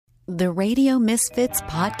The Radio Misfits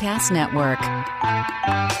Podcast Network.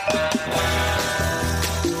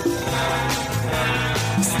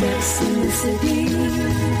 Stephs in the city.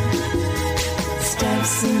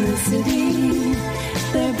 Stephs in the city.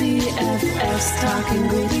 They're BFFs talking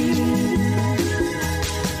gritty.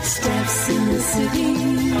 Stephs in the city.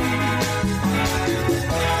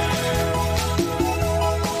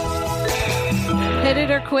 Hit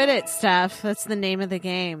it or quit it, Steph. That's the name of the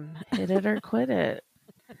game. Hit it or quit it.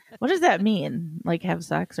 What does that mean? Like have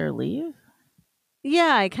sex or leave?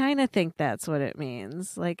 Yeah, I kind of think that's what it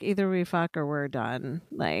means. Like either we fuck or we're done.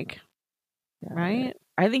 Like, right?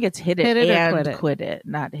 I think it's hit it and quit it,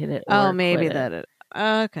 not hit it. Oh, maybe that it.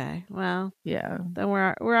 Okay, well, yeah. Then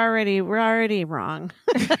we're already wrong.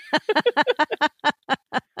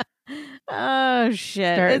 Oh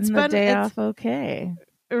shit! Starting the day off okay,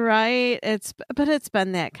 right? It's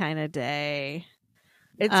been that kind of day.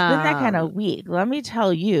 It's been that kind of week. Let me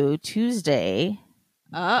tell you, Tuesday.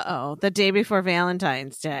 The day before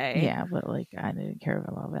Valentine's Day. Yeah, but like I didn't care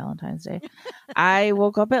about Valentine's Day. I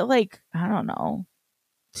woke up at like, I don't know,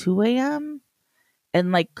 2 a.m.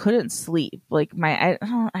 and like couldn't sleep. Like I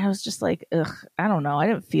was just like, ugh, I don't know. I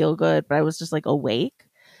didn't feel good, but I was just like awake.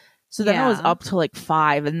 So then I was up to like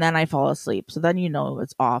 5 and then I fall asleep. So then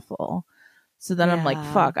it's awful. So then I'm like,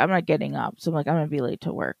 fuck, I'm not getting up. So I'm like, I'm going to be late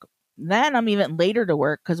to work. Then I'm even later to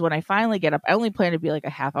work because when I finally get up, I only plan to be like a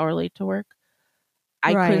half hour late to work.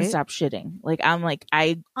 I couldn't stop shitting. Like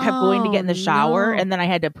I kept going to get in the shower and then I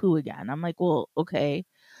had to poo again. I'm like, well, okay.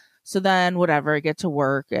 So then whatever, I get to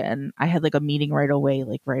work and I had like a meeting right away,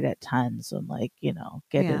 like right at 10. So I'm like, get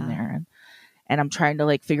in there and I'm trying to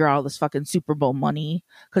like figure out this fucking Super Bowl money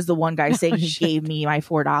because the one guy saying he gave me my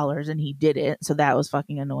 $4 and he didn't. So that was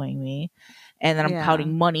fucking annoying me. And then I'm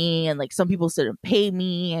counting money and like some people didn't pay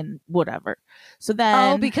me and whatever. So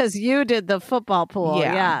then because you did the football pool.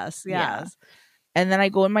 Yes. Yeah. And then I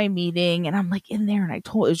go in my meeting and I'm like in there and it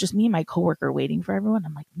was just me and my coworker waiting for everyone.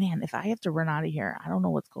 I'm like, man, if I have to run out of here, I don't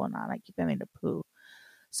know what's going on. I keep having to poo.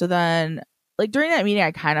 So then like during that meeting,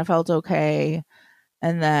 I kind of felt okay.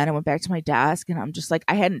 And then I went back to my desk and I'm just like,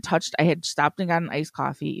 I had stopped and got an iced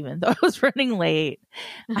coffee, even though I was running late.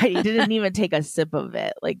 I didn't even take a sip of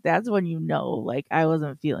it. Like, that's when like I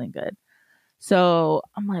wasn't feeling good. So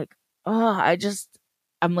I'm like,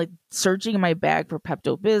 I'm like searching in my bag for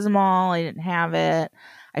Pepto-Bismol. I didn't have it.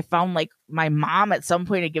 I found like my mom at some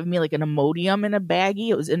point had given me like an Imodium in a baggie.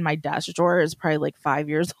 It was in my desk drawer. It was probably like 5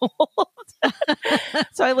 years old.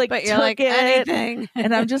 So I took it anything.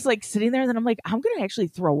 And I'm just like sitting there and then I'm like, I'm going to actually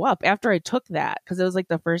throw up after I took that. Cause it was like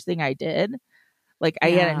the first thing I did. Like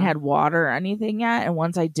I hadn't had water or anything yet. And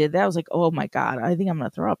once I did that, I was like, oh my God, I think I'm going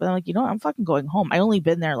to throw up. And I'm like, I'm fucking going home. I only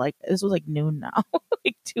been there like, this was like noon now,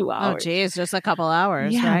 like 2 hours. Oh geez, just a couple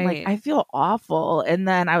hours. Yeah. Right? Like, I feel awful. And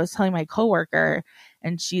then I was telling my coworker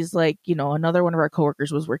and she's like, another one of our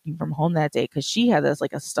coworkers was working from home that day because she had this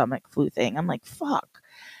like a stomach flu thing. I'm like, fuck.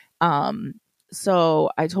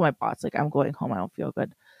 So I told my boss, like, I'm going home. I don't feel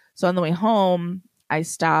good. So on the way home, I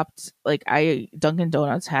stopped. Like, Dunkin'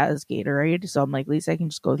 Donuts has Gatorade. So I'm like, at least I can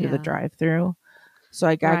just go through the drive-thru. So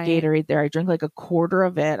I got Gatorade there. I drank like a quarter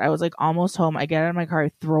of it. I was like almost home. I get out of my car.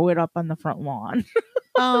 I throw it up on the front lawn.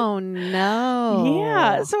 Oh, no.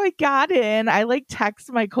 Yeah. So I got in. I like text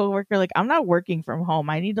my coworker, like, I'm not working from home.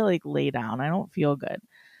 I need to like lay down. I don't feel good.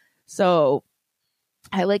 So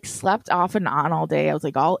I like slept off and on all day. I was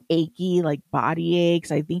like all achy, like body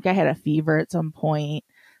aches. I think I had a fever at some point.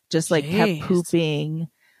 Just like kept pooping.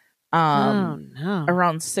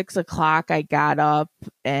 Around 6 o'clock, I got up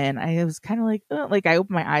and I was kind of like I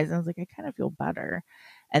opened my eyes and I was like, I kind of feel better.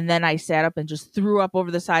 And then I sat up and just threw up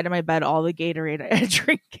over the side of my bed all the Gatorade I had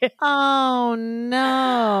drinking. Oh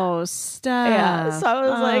no, stop. Yeah, so I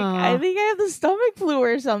was like, I think I have the stomach flu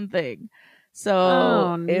or something.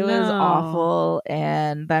 So it was awful.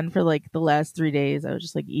 And then for like the last 3 days, I was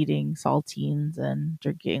just like eating saltines and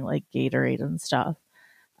drinking like Gatorade and stuff.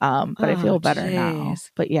 But I feel better now.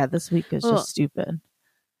 But yeah, this week is just stupid.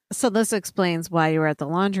 So this explains why you were at the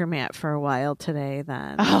laundromat for a while today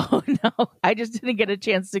then. Oh no, I just didn't get a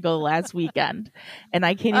chance to go last weekend. And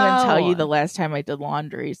I can't even tell you the last time I did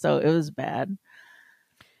laundry. So it was bad.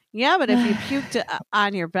 Yeah, but if you puked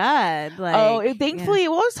on your bed, like thankfully,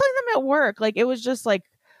 well, I was telling them at work, like it was just like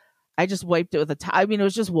I just wiped it with a towel. I mean, it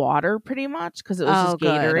was just water pretty much because it was just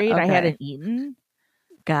Gatorade. I hadn't eaten.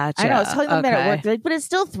 Gotcha. I know. I was telling them that at work, they're like, but it's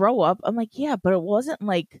still throw up. I'm like, yeah, but it wasn't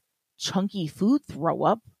like chunky food throw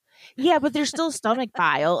up. Yeah, but there's still stomach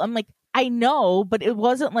bile. I'm like, I know, but it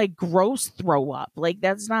wasn't like gross throw up. Like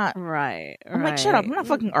that's not right. I'm like, shut up. I'm not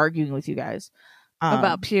fucking arguing with you guys.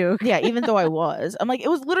 about puke. Yeah, even though I'm like, it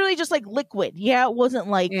was literally just like liquid. Yeah, it wasn't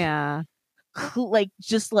like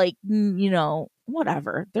just like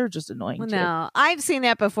whatever. They're just annoying too. No, I've seen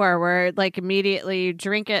that before where like immediately you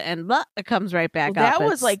drink it and it comes right back up. That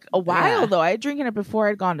was like a while though. I had drinking it before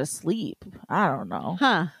I'd gone to sleep. I don't know.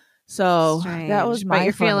 Huh. So Strange. that was my But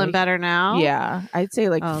you're fun feeling week. better now? Yeah. I'd say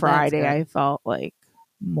like Friday that's good. I felt like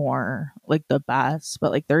more like the best.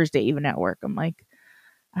 But like Thursday, even at work, I'm like,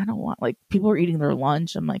 I don't want, like, people were eating their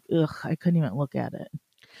lunch. I'm like, ugh, I couldn't even look at it.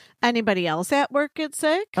 Anybody else at work get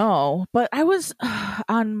sick? Oh, but I was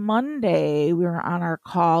on Monday, we were on our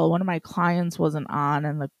call. One of my clients wasn't on,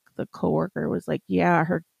 and the coworker was like, yeah,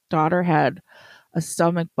 her daughter had a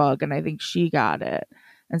stomach bug, and I think she got it.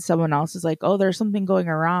 And someone else is like, oh, there's something going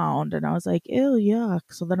around. And I was like, ew, yuck.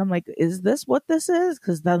 So then I'm like, is this what this is?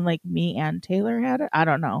 Because then like me and Taylor had it. I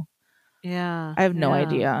don't know. Yeah. I have no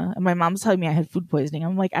idea. And my mom's telling me I had food poisoning.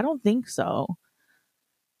 I'm like, I don't think so.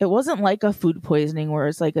 It wasn't like a food poisoning where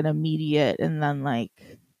it's like an immediate and then like.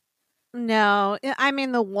 No, I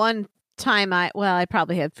mean, the one time I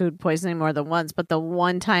probably had food poisoning more than once, but the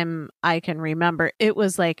one time I can remember, it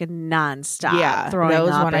was like nonstop. Yeah, throwing that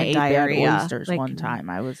was up when I and ate diarrhea. bad oysters Like, one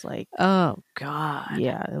time. I was like, oh God.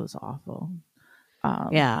 Yeah, it was awful.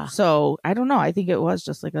 Yeah. So I don't know. I think it was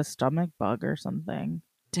just like a stomach bug or something.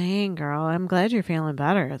 Dang, girl. I'm glad you're feeling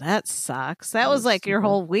better. That sucks. That was like your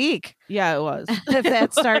whole week. Yeah, it was. If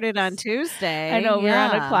that started on Tuesday. I know. We were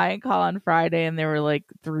on a client call on Friday and there were like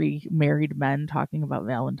 3 married men talking about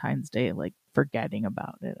Valentine's Day, like forgetting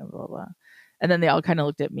about it and blah, blah, blah. And then they all kind of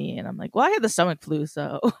looked at me and I'm like, well, I had the stomach flu.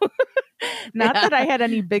 So not that I had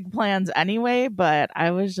any big plans anyway, but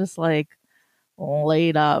I was just like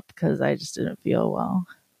laid up because I just didn't feel well.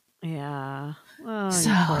 Yeah. Oh,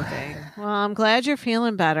 you poor thing. Well, I'm glad you're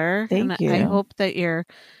feeling better. Thank you. I hope that you're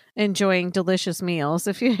enjoying delicious meals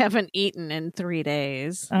if you haven't eaten in 3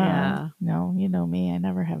 days. Yeah. No, you know me. I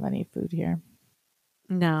never have any food here.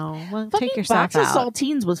 No. Well, Fucking take yourself box of out.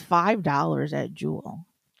 saltines was $5 at Jewel.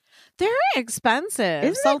 They're expensive.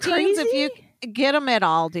 Isn't that Saltines, if crazy? you get them at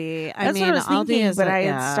Aldi. That's what I was Aldi thinking, is but I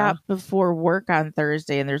had stopped before work on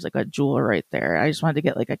Thursday and there's like a Jewel right there. I just wanted to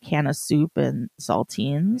get like a can of soup and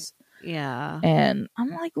saltines. Yeah. And I'm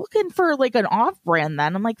like looking for like an off brand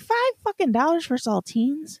then. I'm like $5 for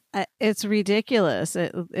saltines. It's ridiculous.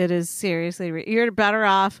 It is seriously. You're better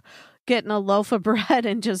off getting a loaf of bread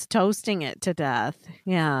and just toasting it to death.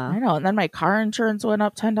 Yeah. I know. And then my car insurance went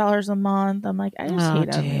up $10 a month. I'm like, I just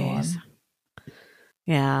hate everyone.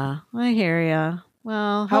 Yeah, I hear you.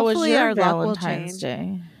 Well, how was hopefully your our luck will Valentine's change.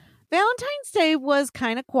 Day? Valentine's Day was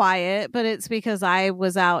kind of quiet, but it's because I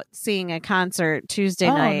was out seeing a concert Tuesday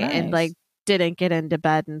night and like didn't get into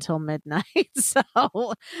bed until midnight. So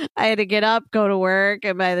I had to get up, go to work.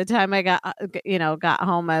 And by the time I got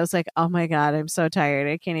home, I was like, oh my God, I'm so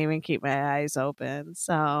tired. I can't even keep my eyes open.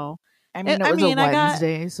 So I mean, it was a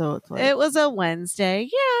Wednesday, so it's like... It was a Wednesday. Yeah,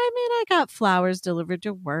 I got flowers delivered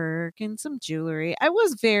to work and some jewelry. I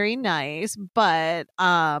was very nice, but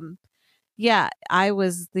yeah, I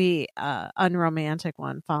was the unromantic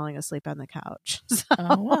one falling asleep on the couch. So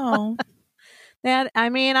wow.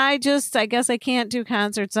 I guess I can't do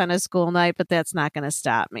concerts on a school night, but that's not going to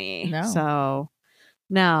stop me. No. So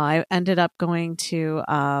no, I ended up going to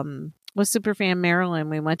with Superfan Marilyn.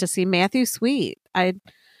 We went to see Matthew Sweet. I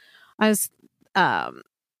was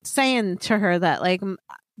saying to her that like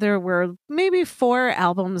there were maybe 4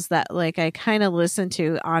 albums that like I kind of listened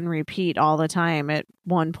to on repeat all the time at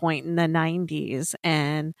one point in the 90s,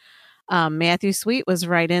 and Matthew Sweet was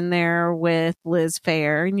right in there with Liz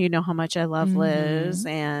Phair, and you know how much I love Liz,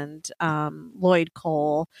 and Lloyd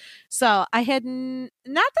Cole. So I had not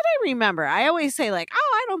that I remember. I always say like,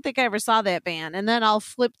 oh, I don't think I ever saw that band, and then I'll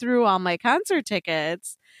flip through all my concert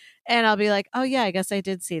tickets. And I'll be like, oh, yeah, I guess I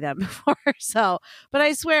did see them before. So, but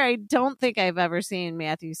I swear I don't think I've ever seen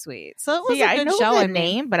Matthew Sweet. So it was a good show. I know the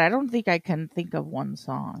name, but I don't think I can think of one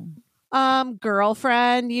song.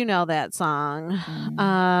 Girlfriend, you know that song.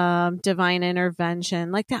 Divine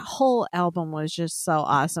Intervention. Like that whole album was just so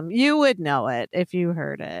awesome. You would know it if you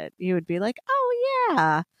heard it. You would be like,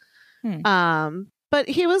 oh, yeah. But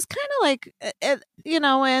he was kind of like,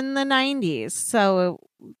 in the 90s. So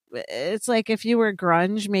it's like if you were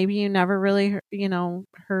grunge, maybe you never really,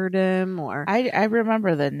 heard him or. I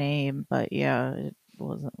remember the name, but yeah, it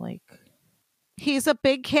wasn't like. He's a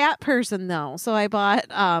big cat person though. So I bought,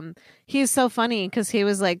 he's so funny because he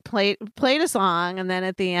was like, played a song. And then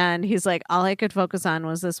at the end, he's like, all I could focus on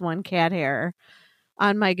was this one cat hair.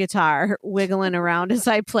 on my guitar, wiggling around as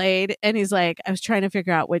I played. And he's like, I was trying to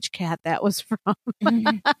figure out which cat that was from.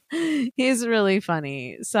 He's really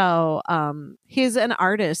funny. So he's an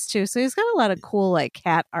artist too. So he's got a lot of cool like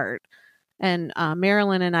cat art. And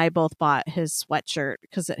Marilyn and I both bought his sweatshirt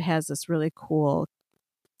because it has this really cool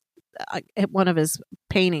one of his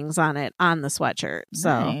paintings on it on the sweatshirt. So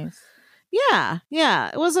Nice. yeah,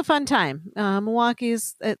 it was a fun time.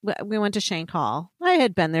 We went to Shank Hall. I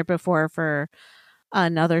had been there before for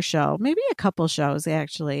another show, maybe a couple shows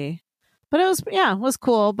actually, but it was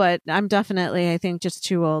cool. But I'm definitely, I think, just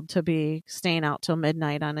too old to be staying out till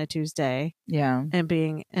midnight on a Tuesday. Yeah. And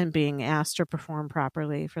being asked to perform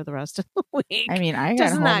properly for the rest of the week. I mean, I got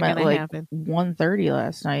Just home not at gonna like happen. 1:30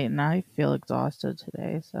 last night, and I feel exhausted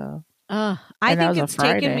today. So I And that think was a it's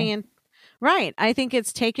taken Friday. me right. I think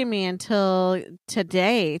it's taken me until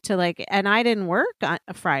today to like, and I didn't work on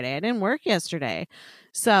a Friday. I didn't work yesterday.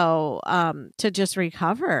 So, to just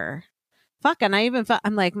recover. Fuck. And I even felt,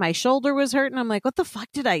 I'm like, my shoulder was hurting. I'm like, what the fuck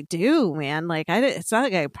did I do, man? Like it's not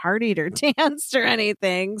like I partied or danced or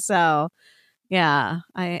anything. So yeah,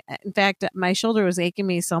 in fact, my shoulder was aching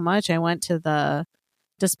me so much. I went to the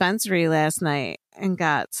dispensary last night and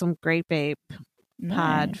got some grape vape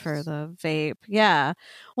pod Nice. for the vape. Yeah.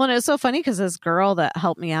 Well, and it was so funny because this girl that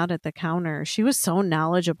helped me out at the counter, she was so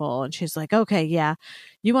knowledgeable, and she's like, okay, yeah,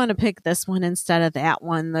 you want to pick this one instead of that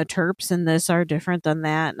one. The terps in this are different than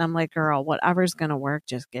that. And I'm like, girl, whatever's going to work,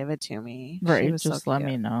 just give it to me. She Right. was Just so let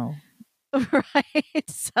cute. me know. Right.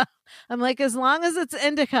 So I'm like, as long as it's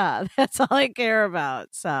indica, that's all I care about.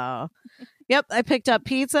 So yep, I picked up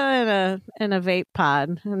pizza and a vape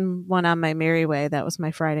pod and went on my merry way. That was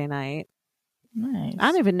my Friday night. Nice. I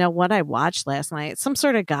don't even know what I watched last night. Some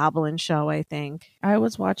sort of goblin show, I think. I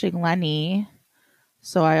was watching Lenny,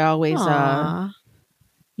 so I always Aw.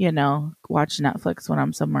 watch Netflix when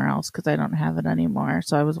I'm somewhere else because I don't have it anymore.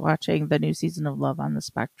 So I was watching the new season of Love on the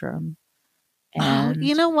Spectrum. And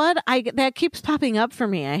you know what? That keeps popping up for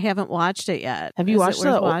me. I haven't watched it yet. have you Is it watched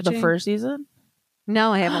worth the watching? first season?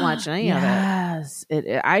 No, I haven't watched any of it. Yes,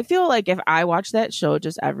 I feel like if I watched that show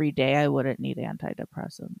just every day, I wouldn't need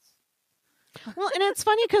antidepressants. Well, and it's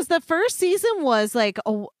funny because the first season was like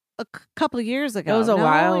a couple of years ago. It was a No?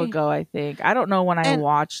 while ago, I think. I don't know when I And-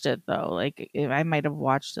 watched it though. Like I might have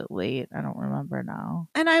watched it late. I don't remember now.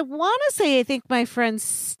 And I want to say, I think my friend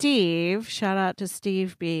Steve, shout out to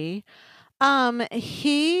Steve B.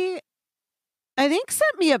 He, I think,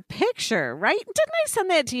 sent me a picture, right? Didn't I send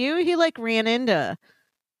that to you? He like ran into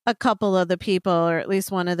a couple of the people, or at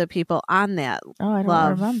least one of the people on that Oh, I don't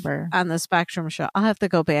Love remember. on the Spectrum show. I'll have to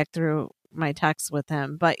go back through my texts with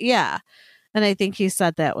him, but yeah. And I think he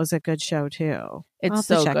said that was a good show too. I'll It's have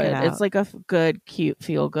to so check good. it out. It's like a good, cute,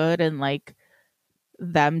 feel good, and like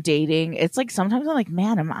them dating. It's like sometimes I'm like,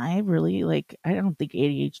 man, am I really like? I don't think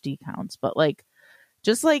ADHD counts, but like,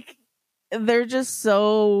 just like they're just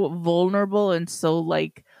so vulnerable and so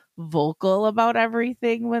like vocal about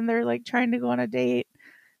everything when they're like trying to go on a date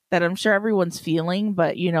that I'm sure everyone's feeling,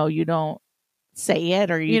 but you don't say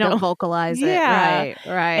it or you don't don't vocalize Yeah. it.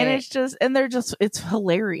 Right. And it's just, and they're just, it's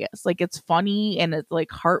hilarious. Like it's funny and it's like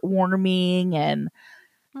heartwarming and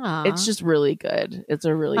Aw. it's just really good. It's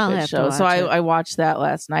a really I'll good have to show. So watch it. I watched that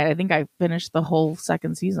last night. I think I finished the whole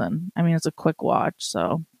second season. I mean, it's a quick watch.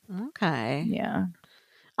 So Okay. yeah.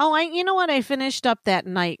 Oh, you know what? I finished up that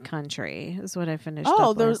Night Country is what I finished.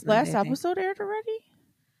 Oh, up the last night, last I think. episode aired already?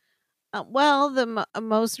 Well, the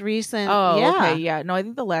most recent. Oh, yeah. okay. Yeah. No, I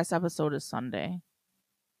think the last episode is Sunday.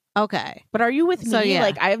 Okay. But are you with me? So, yeah.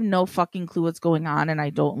 Like, I have no fucking clue what's going on and I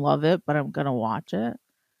don't love it, but I'm going to watch it.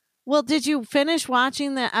 Well, did you finish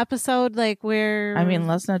watching the episode like where? I mean,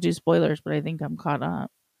 let's not do spoilers, but I think I'm caught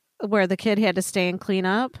up. where the kid had to stay and clean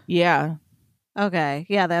up. Yeah. Okay,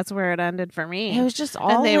 yeah, that's where it ended for me. It was just all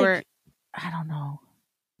and they like, were. I don't know.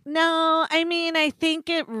 No, I mean, I think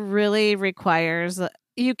it really requires.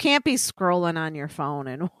 You can't be scrolling on your phone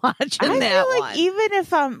and watching I that feel like one. even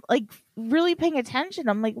if I'm like really paying attention,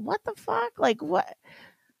 I'm like, what the fuck? Like what?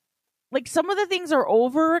 Like some of the things are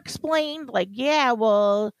over explained. Like, yeah,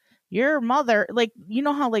 well, your mother, like, you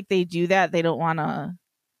know how like they do that? They don't want to,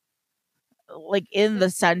 like in the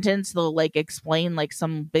sentence, they'll like explain like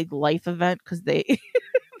some big life event because they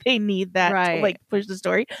they need that to Right. like push the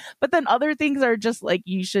story. But then other things are just like,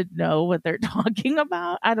 you should know what they're talking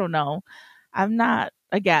about. I don't know. I'm not,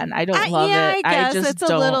 again, I don't love yeah, it. I guess just it's a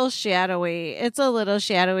don't. little shadowy. It's a little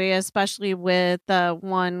shadowy, especially with the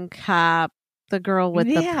one cop, the girl with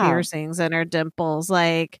the Yeah. piercings in her dimples.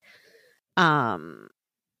 Like,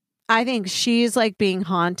 I think she's like being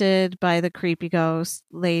haunted by the creepy ghost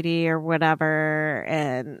lady or whatever,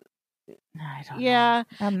 and I don't Yeah.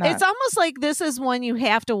 know. I'm not. It's almost like this is one you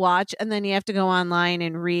have to watch and then you have to go online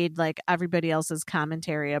and read like everybody else's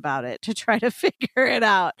commentary about it to try to figure it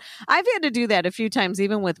out. I've had to do that a few times,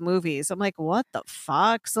 even with movies. I'm like, what the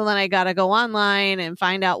fuck? So then I got to go online and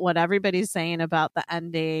find out what everybody's saying about the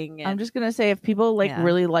ending. I'm just going to say, if people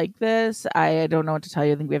really like this, I don't know what to tell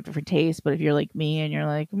you. I think we have different tastes. But if you're like me and you're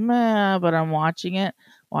like, meh, but I'm watching it,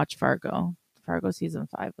 watch Fargo. Fargo season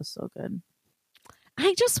 5 was so good.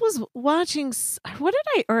 I just was watching. What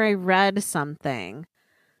did I read something.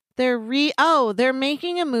 They're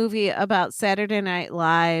making a movie about Saturday Night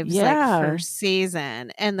Live's first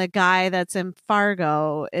season, and the guy that's in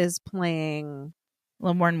Fargo is playing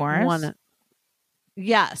Lamorne Morris.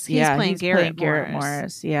 Yes, he's playing Garrett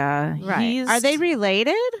Morris. Yeah, right. Are they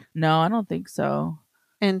related? No, I don't think so.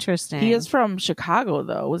 Interesting. He is from Chicago,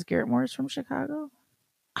 though. Was Garrett Morris from Chicago?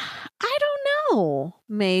 I don't know.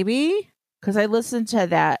 Maybe. Because I listened to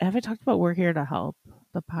that. Have I talked about We're Here to Help,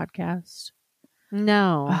 the podcast?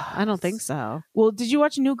 No, I don't think so. Well, did you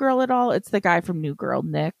watch New Girl at all? It's the guy from New Girl,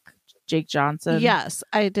 Jake Johnson. Yes,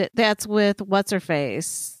 I did. That's with what's her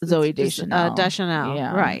face, Zooey Deschanel. Deschanel.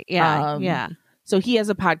 Yeah. Right. Yeah. Yeah. So he has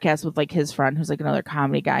a podcast with like his friend who's like another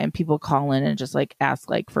comedy guy, and people call in and just like ask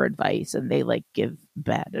like for advice, and they like give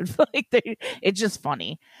bad advice. It's just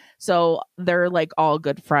funny. So they're like all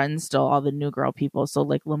good friends still, all the New Girl people. So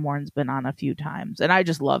like Lamorne's been on a few times, and I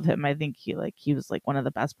just love him. I think he was like one of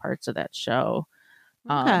the best parts of that show.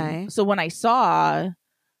 Okay. So when I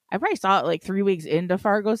probably saw it like 3 weeks into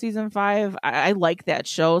Fargo season 5. I like that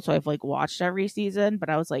show, so I've like watched every season. But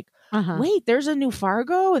I was like, wait, there's a new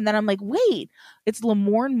Fargo, and then I'm like, wait, it's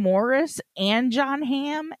Lamorne Morris and John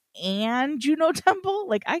Hamm and Juno Temple.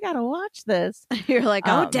 Like, I gotta watch this. You're like,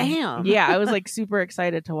 oh damn. Yeah, I was like super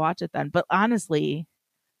excited to watch it then. But honestly,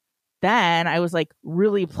 then I was like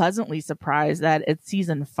really pleasantly surprised that it's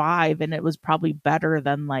season 5, and it was probably better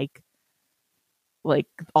than like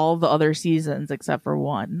all the other seasons except for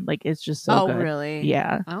one. Like, it's just so good. Oh, really?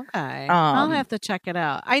 Yeah. Okay. I'll have to check it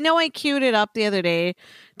out. I know I queued it up the other day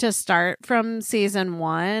to start from season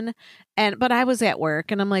 1, but I was at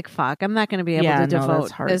work and I'm like, fuck, I'm not going to be able to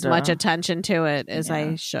devote as much attention to it as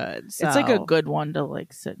I should. So. It's like a good one to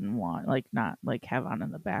like sit and watch, like not like have on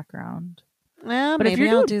in the background. Well, but if maybe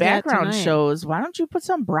you're I'll doing do background that shows, why don't you put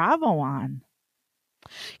some Bravo on?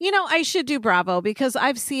 You know, I should do Bravo because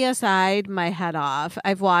I've CSI'd my head off.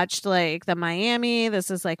 I've watched like the Miami. This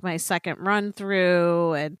is like my second run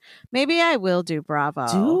through, and maybe I will do Bravo.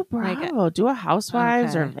 Do Bravo. Do a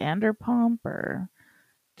Housewives or Vanderpump or.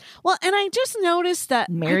 Well, and I just noticed that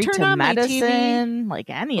Married I turn to on Medicine. My TV. Like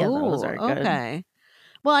any of those are good. Okay.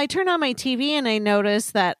 Well, I turn on my TV and I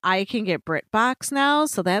noticed that I can get BritBox now,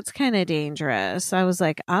 so that's kind of dangerous. I was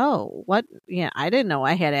like, "Oh, what? Yeah, I didn't know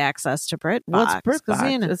I had access to BritBox." What's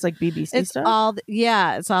BritBox? You know, it's like BBC stuff.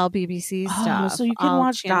 It's all BBC stuff. So you can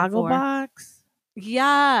watch Gogglebox.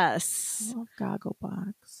 Yes, I love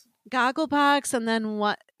Gogglebox. Gogglebox, and then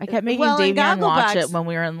what? I kept making Davian watch it when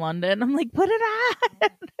we were in London. I'm like, put it on.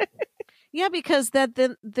 Yeah, because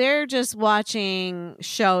they're just watching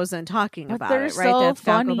shows and talking about it, right? So that's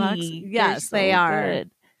funny. Gogglebox. Yes, they are.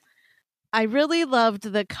 Good. I really loved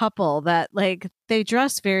the couple that like they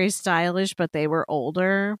dressed very stylish, but they were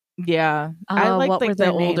older. Yeah, I like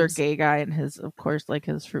the older names? gay guy and his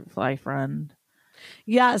fruit fly friend.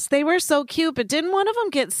 Yes, they were so cute. But didn't one of them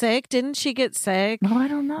get sick? Didn't she get sick? No, I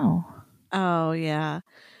don't know. Oh yeah.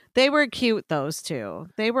 They were cute, those two.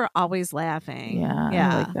 They were always laughing. Yeah.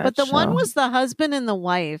 I like that but the show. one was the husband and the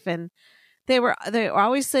wife, and they were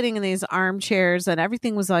always sitting in these armchairs, and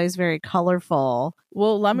everything was always very colorful.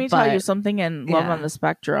 Well, let me tell you something in Love on the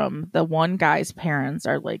Spectrum. The one guy's parents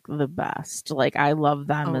are like the best. Like, I love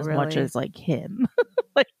them as much as like him.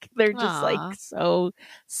 Like, they're just like so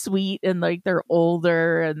sweet, and like they're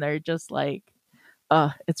older, and they're just like,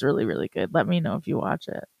 it's really, really good. Let me know if you watch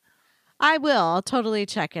it. I will. I'll totally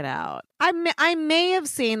check it out. I may have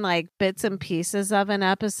seen like bits and pieces of an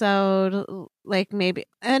episode, like maybe,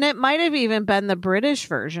 and it might have even been the British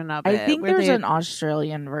version of it. I think there's an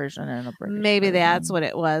Australian version and a British maybe version. That's what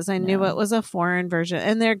it was. I knew it was a foreign version,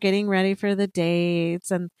 and they're getting ready for the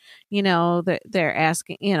dates, and you know they're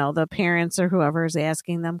asking, you know, the parents or whoever is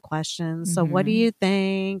asking them questions. So what do you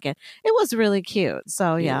think? And it was really cute.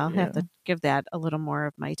 So I'll have to give that a little more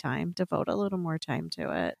of my time, devote a little more time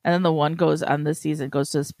to it. And then the one goes on this season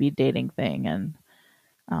goes to a speed dating thing, and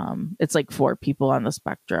it's like 4 people on the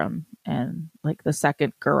spectrum, and like the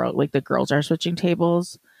second girl, like the girls are switching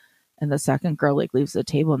tables, and the second girl like leaves the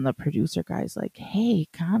table, and the producer guy's like, "Hey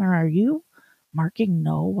Connor, are you marking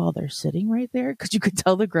no while they're sitting right there?" Because you could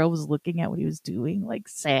tell the girl was looking at what he was doing, like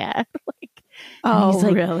sad. Like, Oh, he's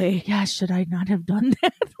like, really? yeah, should I not have done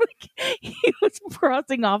that? Like, he was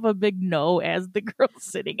crossing off a big no as the girl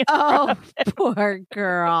sitting in front Oh, of him. poor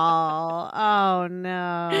girl. Oh,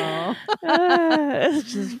 no.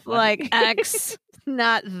 It's just funny. Like X,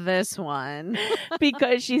 not this one.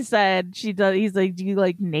 Because she said she does. He's like, do you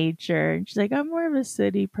like nature? And she's like, I'm more of a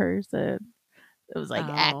city person. It was like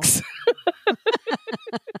Oh. X.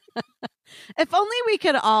 If only we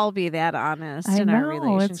could all be that honest I in our know, it's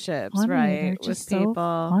relationships, funny. right? They're With just so people.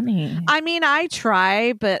 funny. I mean, I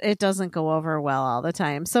try, but it doesn't go over well all the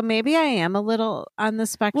time. So maybe I am a little on the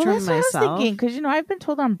spectrum Well, that's what I was myself. thinking, because I've been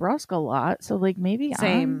told I'm brusque a lot, so like maybe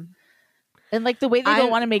Same. and like the way they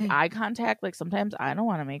don't want to make I- eye contact, like sometimes I don't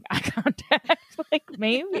want to make eye contact. Like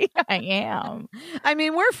maybe I am. I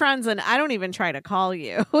mean, we're friends, and I don't even try to call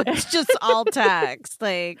you. It's just all text.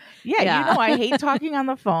 Like, Yeah, Yeah. I hate talking on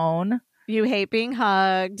the phone. you hate being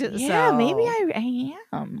hugged. Yeah, so maybe I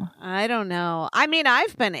am. I don't know. I mean,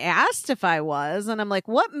 I've been asked if I was, and I'm like,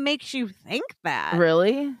 what makes you think that?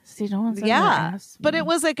 Really? See, no one's ever Yeah, asked but me. it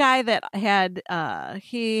was a guy that had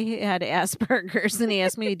he had Asperger's, and he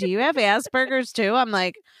asked me, "Do you have Asperger's too?" I'm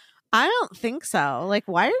like, I don't think so. Like,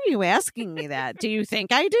 why are you asking me that? Do you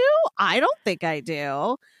think I do? I don't think I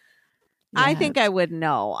do. I Yeah, think I would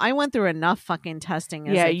know. I went through enough fucking testing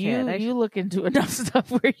as a kid. you look into enough stuff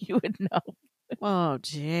where you would know. Oh,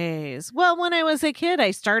 jeez. Well, when I was a kid,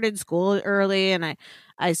 I started school early, and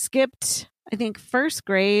I skipped, I think, first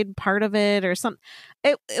grade part of it or something.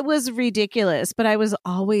 It was ridiculous, but I was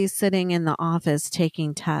always sitting in the office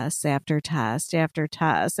taking tests after test after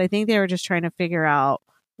test. I think they were just trying to figure out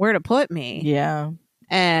where to put me. Yeah.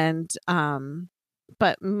 And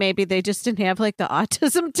but maybe they just didn't have like the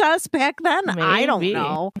autism test back then. I don't Maybe.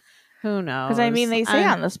 know. Who knows? Because I mean, they say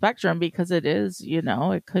on the spectrum, because it is,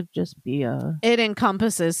 it could just be a it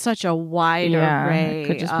encompasses such a wide yeah, array. it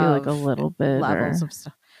could just be of like a little bit levels or, of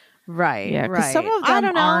stuff. Right. yeah, because right. some of I them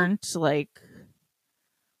don't know. aren't like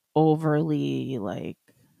overly like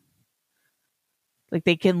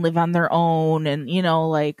they can live on their own, and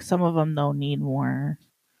like some of them though need more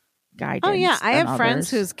guidance. Oh yeah, I than have friends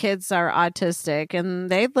others. whose kids are autistic, and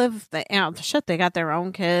they live. They got their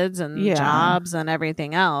own kids and Yeah. jobs and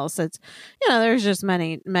everything else. It's there's just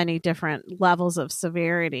many different levels of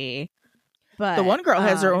severity. But The one girl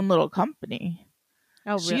has her own little company.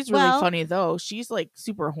 Oh, She's really funny though. She's like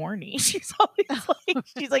super horny. She's always like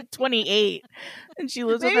she's like 28, and she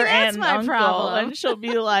lives with Maybe her that's aunt and my uncle, problem. and she'll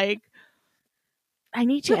be like, "I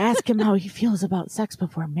need to ask him how he feels about sex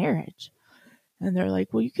before marriage." And they're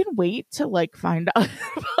like, "Well, you can wait to like find out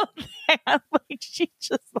about that." Like she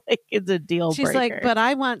just like it's a deal She's breaker. like, but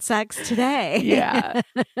I want sex today. Yeah.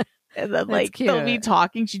 And then like they'll be cute.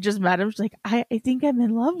 talking. She just met him. She's like, I think I'm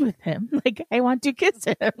in love with him. Like I want to kiss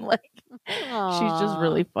him. Like she's just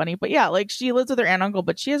really funny. But yeah, like she lives with her aunt and uncle,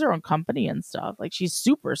 but she has her own company and stuff. Like she's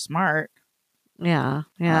super smart. Yeah.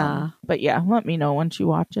 But yeah, let me know once you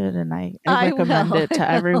watch it, and I I recommend will. it to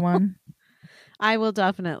everyone. I will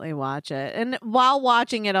definitely watch it. And while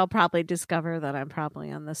watching it, I'll probably discover that I'm probably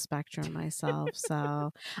on the spectrum myself.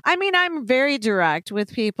 So, I mean, I'm very direct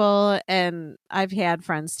with people. And I've had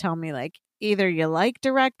friends tell me, like, either you like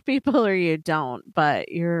direct people or you don't,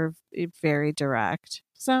 but you're very direct.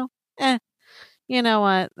 So, you know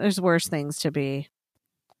what? There's worse things to be.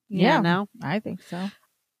 Yeah. No? I think so.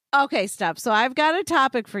 Okay, Steph. So I've got a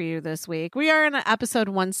topic for you this week. We are in episode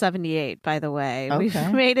 178, by the way. Okay.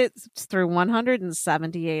 We've made it through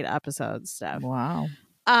 178 episodes, Steph. Wow.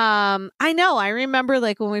 I know. I remember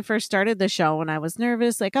like when we first started the show, when I was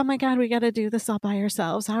nervous, like, oh my God, we got to do this all by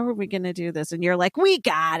ourselves. How are we going to do this? And you're like, we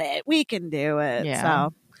got it. We can do it. Yeah.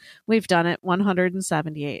 So we've done it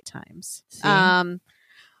 178 times. See?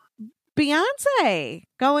 Beyonce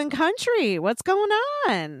going country. What's going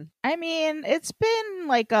on? I mean, it's been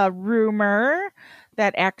like a rumor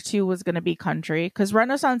that Act 2 was going to be country, because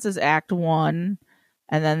Renaissance is Act 1,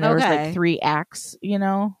 and then there was Okay. like 3 acts,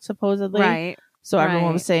 supposedly. Right. So everyone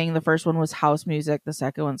right. was saying the first one was house music, the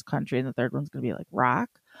second one's country, and the third one's going to be like rock.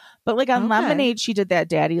 But like on Okay. Lemonade, she did that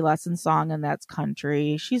Daddy Lesson song, and that's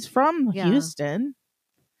country. She's from Yeah. Houston.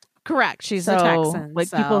 Correct. She's So, a Texan.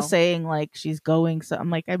 like people saying like she's going. So I'm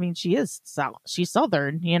like, I mean, she is. She's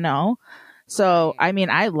Southern, So Right. I mean,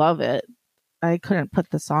 I love it. I couldn't put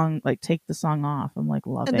the song take the song off. I'm like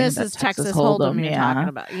loving. And this that is Texas Hold'em you're yeah. talking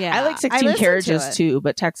about. Yeah. I like 16 listened to Carriages it. too,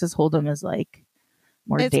 but Texas Hold'em is like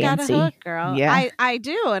more It's dancey. got a hook, girl. Yeah. I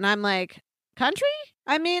do. And I'm like, country?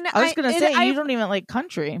 I mean, I was gonna say you don't even like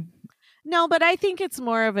country. No, but I think it's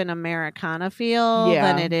more of an Americana feel Yeah.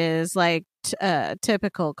 than it is like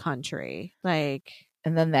typical country. Like,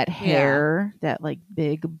 And then that hair, that like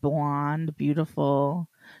big blonde, beautiful.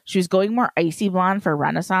 She was going more icy blonde for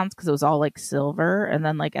Renaissance because it was all like silver. And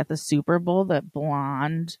then like at the Super Bowl, that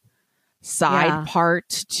blonde side part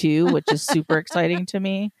too, which is super exciting to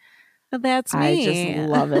me. That's me. I just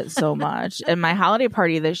love it so much. And my holiday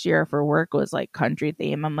party this year for work was like country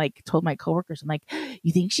theme. I'm like, told my coworkers, I'm like,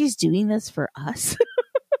 you think she's doing this for us?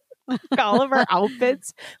 All of our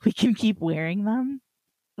outfits, we can keep wearing them.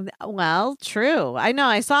 Well, true. I know.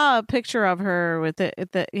 I saw a picture of her with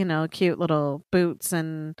the cute little boots,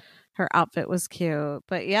 and her outfit was cute.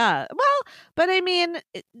 But yeah, well, but I mean,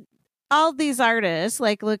 all these artists,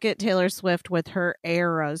 like look at Taylor Swift with her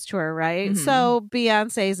Eras tour, right? Mm-hmm. So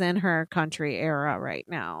Beyonce's in her country era right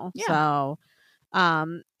now. Yeah. So,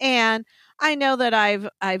 and I know that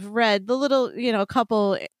I've read the little,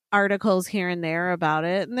 couple articles here and there about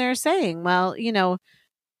it, and they're saying, well,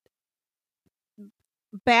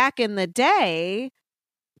 back in the day,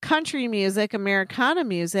 country music, Americana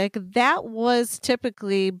music, that was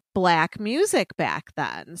typically Black music back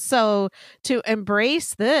then. So to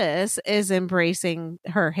embrace this is embracing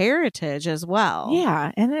her heritage as well.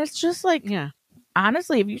 Yeah. And it's just like,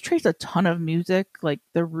 honestly, if you trace a ton of music, like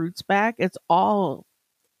the roots back, it's all,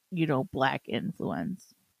 Black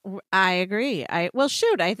influence. I agree. I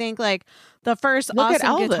think like the first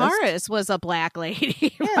awesome guitarist was a Black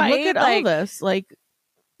lady. Yeah, right? look at Elvis. Like,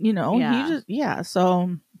 he just,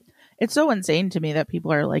 so it's so insane to me that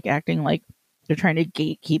people are like acting like they're trying to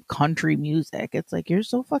gatekeep country music. It's like, you're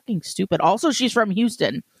so fucking stupid. Also, she's from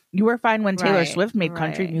Houston. You were fine when Taylor Swift made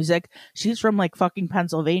country music. She's from like fucking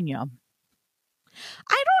Pennsylvania.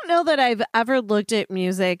 I don't know that I've ever looked at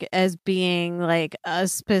music as being like a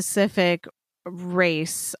specific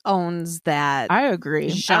race owns that. I agree.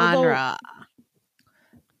 Genre.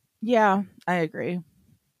 Yeah, I agree.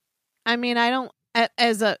 I mean, I don't.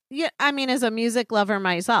 As a music lover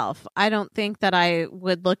myself, I don't think that I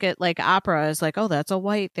would look at like opera as like, oh, that's a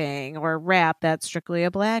white thing, or rap, that's strictly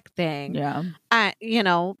a Black thing. Yeah.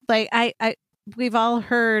 We've all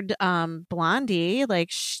heard Blondie, like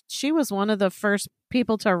she was one of the first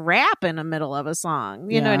people to rap in the middle of a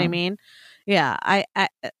song. You know what I mean? Yeah.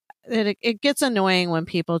 It gets annoying when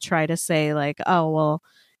people try to say like, oh, well,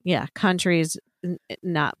 yeah, country's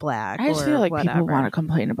not Black. I just feel like people want to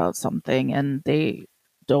complain about something and they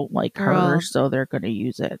don't like her, so they're going to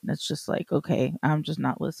use it. And it's just like, okay, I'm just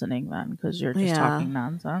not listening then because you're just talking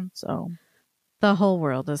nonsense. So the whole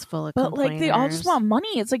world is full of complainers. Like they all just want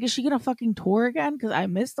money. It's like, is she going to fucking tour again? Because I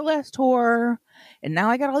missed the last tour and now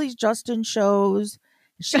I got all these Justin shows.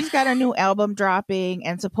 She's got a new album dropping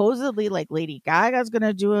and supposedly like Lady Gaga's going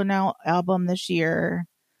to do an album this year.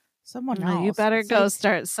 Someone else. You better go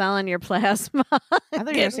start selling your plasma. I thought you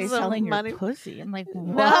were going to say selling your pussy. I'm like,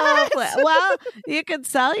 what? Well, you could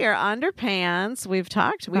sell your underpants. We've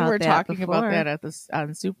talked about that. We were talking about that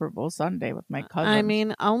on Super Bowl Sunday with my cousin. I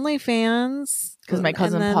mean, OnlyFans. Because my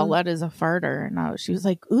cousin Paulette is a farter. And she was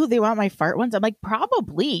like, ooh, they want my fart ones? I'm like,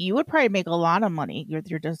 probably. You would probably make a lot of money with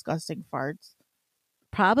your disgusting farts.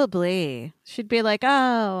 Probably. She'd be like,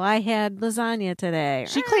 oh, I had lasagna today.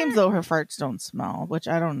 She claims though her farts don't smell, which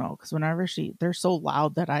I don't know, because whenever they're so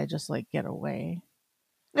loud that I just like get away.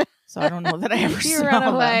 So I don't know that I ever you smell run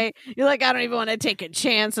away. them. You're like, I don't even want to take a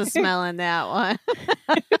chance of smelling that one.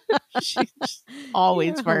 She's just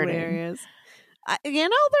always farting. Hilarious.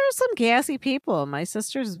 There's some gassy people. My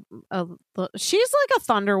sister's she's like a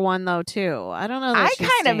thunder one though too. I don't know. I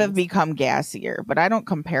kind of have become gassier, but I don't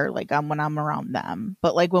compare like when I'm around them.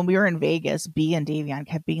 But like when we were in Vegas, B and Davion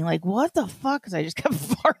kept being like, "What the fuck?" Because I just kept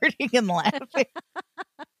farting and laughing.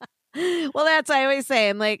 Well, I always say,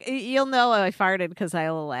 I'm like, you'll know I farted because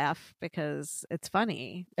I'll laugh because it's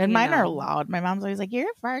funny. And mine are loud. My mom's always like, your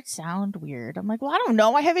farts sound weird. I'm like, well, I don't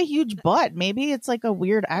know. I have a huge butt. Maybe it's like a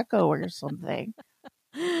weird echo or something.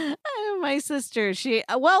 My sister,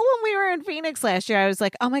 when we were in Phoenix last year, I was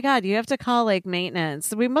like, oh my God, you have to call like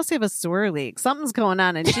maintenance. We must have a sewer leak. Something's going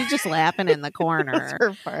on. And she's just laughing in the corner. It was her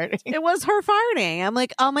farting. It was her farting. I'm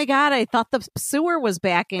like, oh my God, I thought the sewer was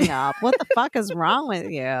backing up. What the fuck is wrong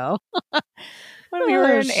with you? When we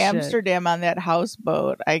were in Amsterdam on that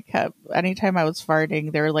houseboat, anytime I was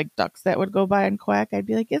farting, there were like ducks that would go by and quack. I'd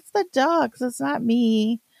be like, it's the ducks. It's not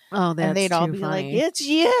me. Oh, that's and they'd all be funny. like, it's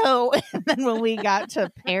you. And then when we got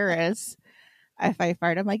to Paris, if I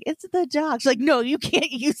fart, I'm like, it's the ducks. Like, no, you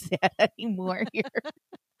can't use that anymore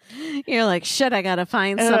here. You're like, shit, I gotta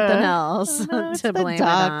find something else to blame it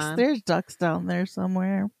on. There's ducks down there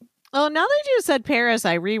somewhere. Oh, now that you said Paris,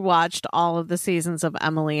 I rewatched all of the seasons of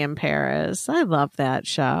Emily in Paris. I love that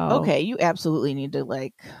show. Okay, you absolutely need to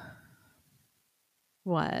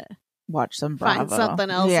what? Watch some Bravo. Find something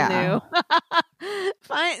else new.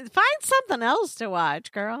 Find something else to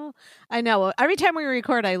watch, girl. I know. Every time we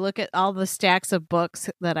record, I look at all the stacks of books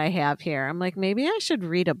that I have here. I'm like, maybe I should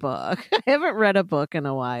read a book. I haven't read a book in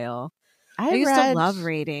a while. I used to love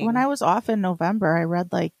reading. When I was off in November, I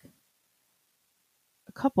read like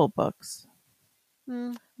a couple books.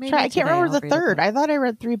 I can't remember the third. I thought I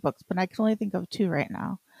read 3 books, but I can only think of 2 right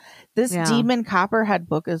now. This Demon Copperhead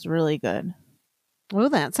book is really good. Oh,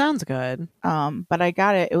 that sounds good. But I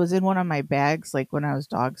got it. It was in one of my bags, like when I was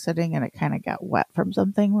dog sitting, and it kind of got wet from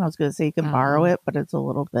something. I was going to say you can borrow it, but it's a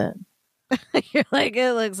little bit. You're like,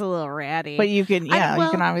 it looks a little ratty. But you can, you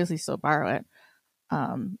can obviously still borrow it.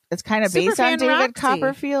 It's kind of based on David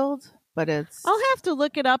Copperfield, but it's. I'll have to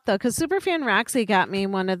look it up though, because Superfan Roxy got me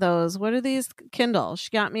one of those. What are these? Kindle. She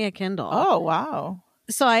got me a Kindle. Oh wow!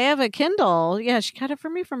 So I have a Kindle. Yeah, she got it for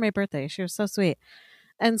me for my birthday. She was so sweet,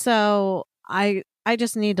 and so I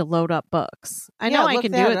just need to load up books. I know I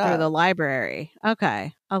can do it through the library.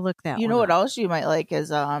 Okay, I'll look that. You know what else you might like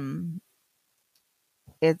is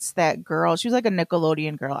it's that girl. She was like a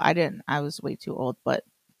Nickelodeon girl. I was way too old, but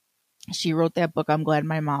she wrote that book. I'm Glad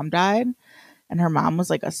My Mom Died, and her mom was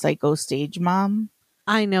like a psycho stage mom.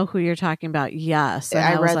 I know who you're talking about. Yes, and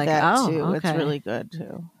I read that too. Okay. It's really good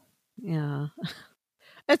too. Yeah,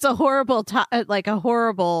 it's a horrible,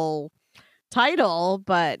 horrible title,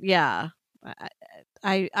 but yeah,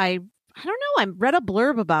 I don't know. I read a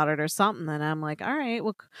blurb about it or something, and I'm like, all right,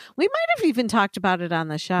 well, we might have even talked about it on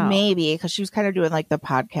the show. Maybe, because she was kind of doing like the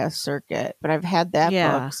podcast circuit, but I've had that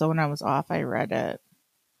book, so when I was off, I read it.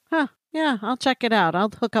 Huh. Yeah, I'll check it out. I'll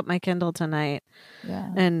hook up my Kindle tonight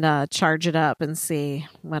and charge it up and see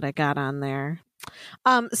what I got on there.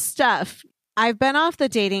 Steph, I've been off the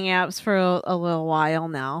dating apps for a little while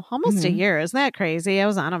now, almost a year. Isn't that crazy? I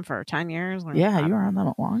was on them for 10 years. Yeah, you were on them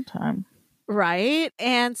a long time. Right.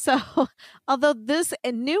 And so, although this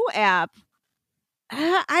new app,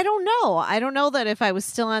 I don't know. I don't know that if I was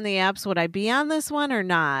still on the apps, would I be on this one or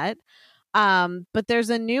not? But there's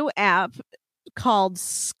a new app called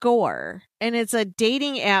Score, and it's a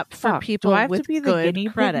dating app for people with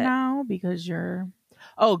good credit now because you're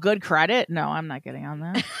good credit. No, I'm not getting on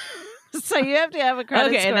that. So you have to have a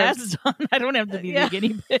credit score. That's done. I don't have to be the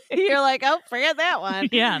guinea pig. You're like, oh, forget that one.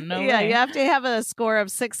 Yeah, no way. You have to have a score of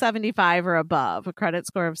 675 or above, a credit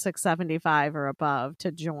score of 675 or above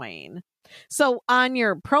to join. So on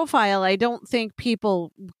your profile, I don't think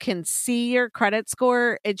people can see your credit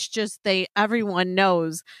score. It's just everyone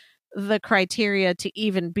knows the criteria to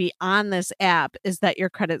even be on this app is that your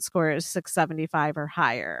credit score is 675 or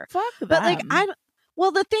higher. Fuck them. But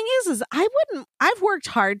well, the thing is I've worked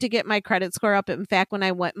hard to get my credit score up. In fact, when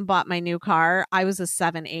I went and bought my new car, I was a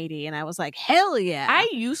 780 and I was like, hell yeah. I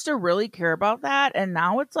used to really care about that. And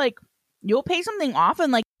now it's like, you'll pay something off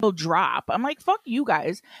and like it'll drop. I'm like, fuck you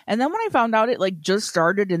guys. And then when I found out it like just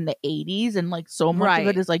started in the 80s and like so much of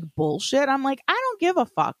it is like bullshit, I'm like, I don't give a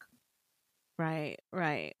fuck.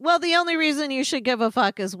 Right. Well, the only reason you should give a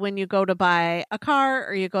fuck is when you go to buy a car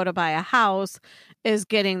or you go to buy a house is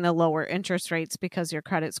getting the lower interest rates because your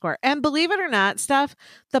credit score. And believe it or not, Steph,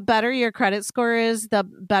 the better your credit score is, the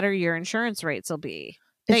better your insurance rates will be.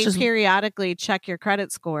 They periodically check your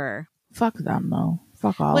credit score. Fuck them, though.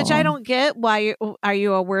 Fuck all. Which I don't get. Why are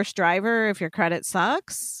you a worse driver if your credit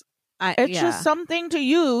sucks? It's just something to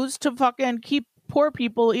use to fucking keep poor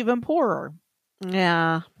people even poorer.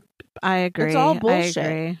 Yeah. I agree. It's all bullshit. I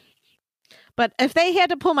agree. But if they had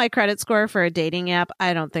to pull my credit score for a dating app,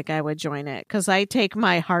 I don't think I would join it because I take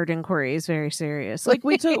my hard inquiries very seriously. Like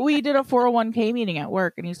we did a 401k meeting at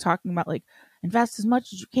work, and he's talking about like invest as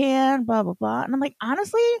much as you can, blah blah blah. And I'm like,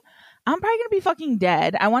 honestly, I'm probably gonna be fucking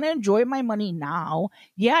dead. I want to enjoy my money now.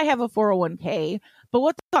 Yeah, I have a 401k, but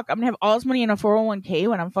what the fuck? I'm gonna have all this money in a 401k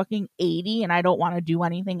when I'm fucking 80 and I don't want to do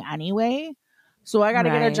anything anyway. So I got to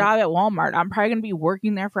get a job at Walmart. I'm probably going to be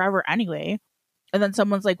working there forever anyway. And then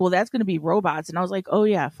someone's like, well, that's going to be robots. And I was like, oh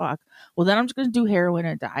yeah, fuck. Well, then I'm just going to do heroin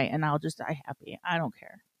and die, and I'll just die happy. I don't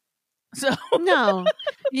care. So no,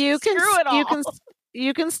 you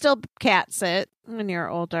can still cat sit when you're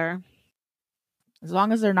older. As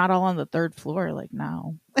long as they're not all on the 3rd floor like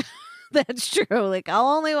now. That's true. Like,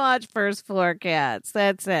 I'll only watch first floor cats.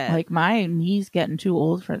 That's it. Like, my knee's getting too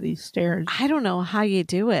old for these stairs. I don't know how you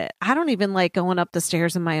do it. I don't even like going up the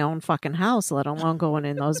stairs in my own fucking house, let alone going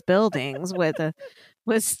in those buildings with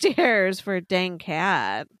stairs for a dang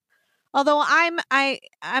cat. Although I'm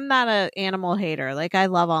not an animal hater. Like, I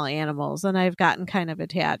love all animals, and I've gotten kind of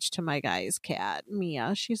attached to my guy's cat,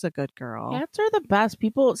 Mia. She's a good girl. Cats are the best.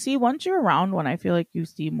 People see once you're around one, I feel like you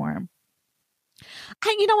see more.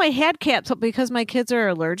 I had cats, but because my kids are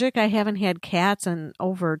allergic, I haven't had cats in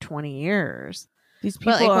over 20 years. These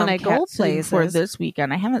people But, like, when I cat go sitting for places- this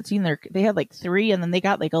weekend, I haven't seen they had like 3, and then they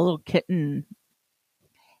got like a little kitten.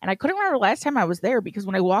 And I couldn't remember last time I was there because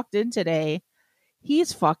when I walked in today,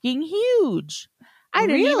 he's fucking huge. I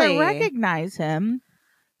didn't even Really? recognize him.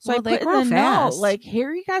 So Well, I they put in grow the note, fast. like,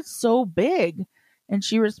 Harry got so big. And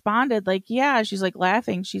she responded, like, yeah. She's like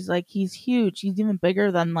laughing. She's like, he's huge. He's even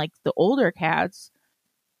bigger than like the older cats.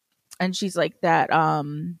 And she's like that.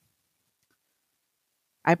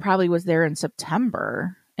 I probably was there in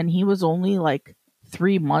September, and he was only like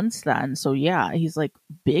 3 months then. So yeah, he's like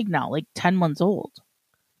big now, like 10 months old.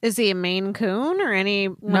 Is he a Maine Coon or any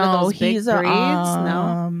one No, of those big he's breeds?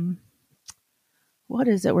 no. What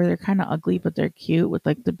is it? Where they're kind of ugly, but they're cute with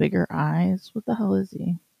like the bigger eyes. What the hell is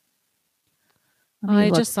he? Let me I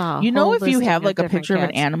look. just saw. A You know, whole if you listing have like a different picture of an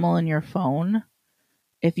cats. animal in your phone,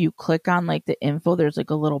 if you click on like the info, there's like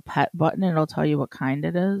a little pet button, and it'll tell you what kind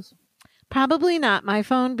it is. Probably not my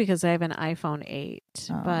phone because I have an iPhone 8,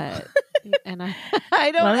 Oh. but and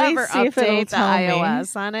I don't Let me ever see if it'll update the tell me.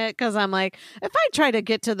 iOS on it because I'm like, if I try to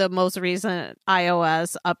get to the most recent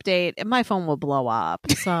iOS update, my phone will blow up.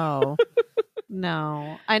 So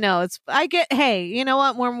no, I know hey, you know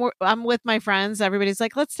what? When I'm with my friends, everybody's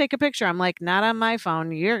like, let's take a picture. I'm like, not on my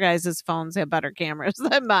phone. Your guys' phones have better cameras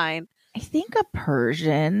than mine. I think a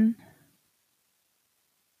Persian.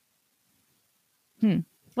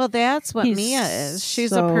 Well, that's what He's Mia is.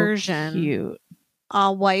 She's a so Persian. Cute.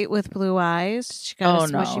 All white with blue eyes. She got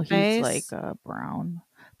a smushy face. He's like brown.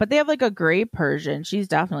 But they have like a gray Persian. She's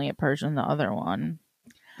definitely a Persian, the other one.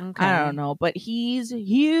 Okay. I don't know, but he's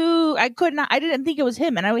huge. I didn't think it was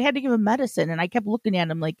him, and I had to give him medicine, and I kept looking at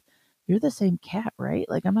him like, you're the same cat, right?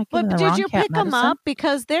 Like, I'm not giving But the wrong did you cat pick them medicine. up?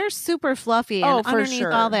 Because they're super fluffy. Oh, And for underneath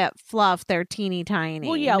sure. all that fluff, they're teeny tiny.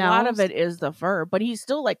 Well, yeah, a lot No? of it is the fur, but he's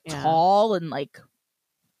still like Yeah. tall and like,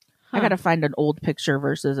 I Huh. gotta find an old picture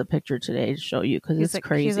versus a picture today to show you because it's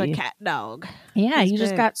crazy. He's a cat dog. Yeah, He's he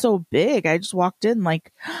just big. got so big. I just walked in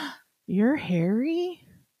like, you're Harry?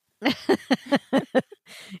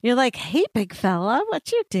 You're like, hey, big fella,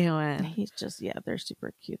 what you doing? He's just, yeah, they're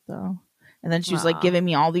super cute though. And then she was like Aw. giving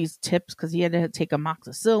me all these tips because he had to take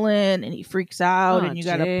amoxicillin and he freaks out, Oh, and you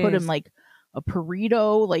got to put him jeez. like a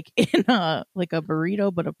burrito, like in a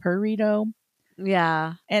burrito, but a burrito.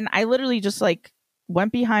 Yeah. And I literally just like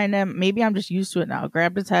went behind him. Maybe I'm just used to it now.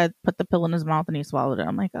 Grabbed his head, put the pill in his mouth, and he swallowed it.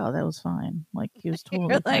 I'm like, oh, that was fine. Like he was totally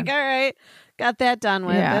You're like, fine. all right, got that done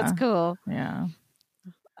with. Yeah. That's cool. Yeah.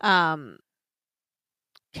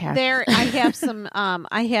 Cat. There,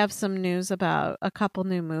 I have some news about a couple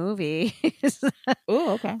new movies.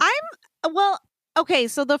 Oh, okay. Well, okay,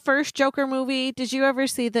 so the first Joker movie, did you ever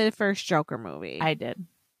see the first Joker movie? I did.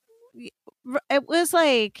 It was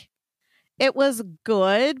like, it was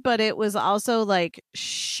good, but it was also like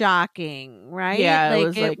shocking, right? Yeah,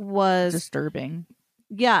 like it was disturbing.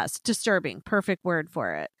 Yes, disturbing. Perfect word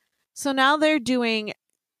for it. So now they're doing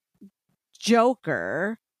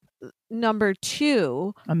Joker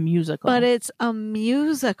 #2, A musical. but it's a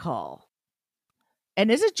musical.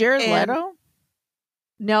 And is it Jared And- Leto?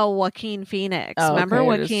 No, Joaquin Phoenix. Oh, Remember okay,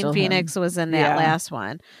 it is Joaquin still Phoenix was in that Yeah. last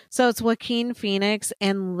one. So it's Joaquin Phoenix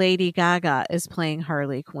and Lady Gaga is playing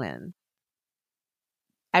Harley Quinn.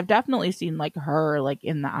 I've definitely seen like her like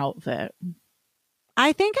in the outfit.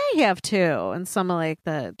 I think I have too, and some of like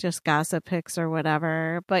the just gossip pics or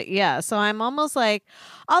whatever. But yeah, so I'm almost like,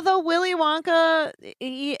 although Willy Wonka,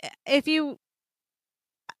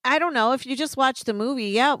 I don't know, if you just watch the movie,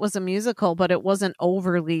 yeah, it was a musical, but it wasn't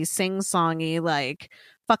overly sing-songy like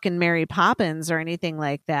fucking Mary Poppins or anything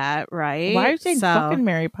like that, right? Why are you saying So- fucking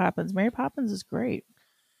Mary Poppins? Mary Poppins is great.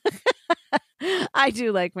 I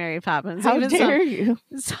do like Mary Poppins. How Even dare you?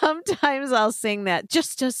 sometimes I'll sing that,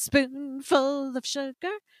 just a spoonful of sugar.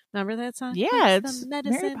 Remember that song? Yeah, Makes it's the Mary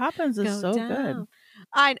medicine Poppins is go so down.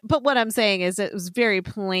 good. But what I'm saying is it was very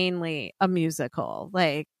plainly a musical,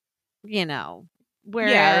 like, you know,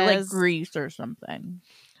 whereas, Yeah, or like Grease or something.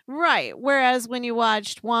 right. Whereas when you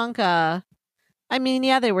watched Wonka, I mean,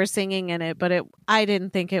 yeah, they were singing in it, but I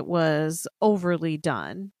didn't think it was overly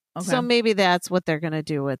done. Okay. So maybe that's what they're going to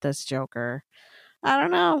do with this Joker. I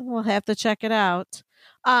don't know. We'll have to check it out.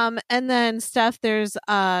 And then Steph, there's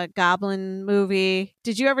a Goblin movie.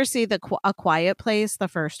 Did you ever see A Quiet Place, the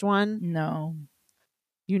first one? No.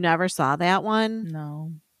 You never saw that one?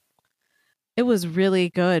 No. It was really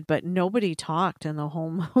good, but nobody talked in the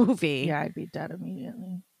whole movie. Yeah, I'd be dead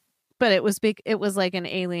immediately. But it was big. It was like an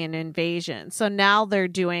alien invasion. So now they're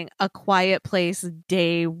doing A Quiet Place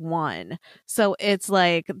Day 1. So it's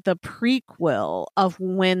like the prequel of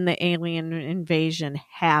when the alien invasion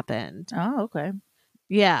happened. Oh, okay.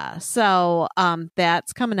 Yeah. So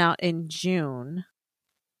that's coming out in June.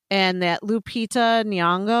 and that Lupita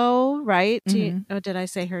Nyong'o, right? Did I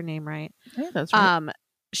say her name right? I think that's right.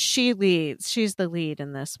 She leads. She's the lead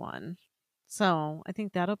in this one, so I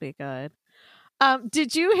think that'll be good.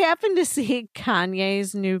 Did you happen to see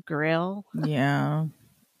Kanye's new grill? Yeah.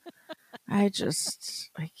 I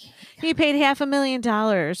He paid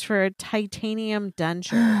 $500,000 for titanium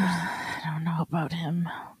dentures. I don't know about him.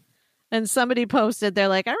 And somebody posted, they're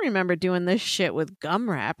like, I remember doing this shit with gum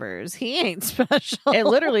wrappers. He ain't special. It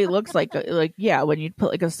literally looks like when you'd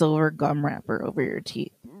put like a silver gum wrapper over your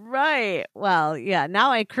teeth. Right. Well, yeah.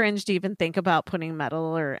 Now I cringe to even think about putting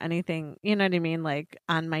metal or anything, you know what I mean, like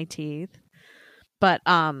on my teeth. But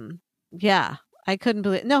yeah, I couldn't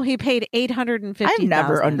believe. No, he paid $850,000. I've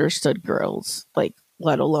never understood girls, like,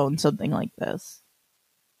 let alone something like this.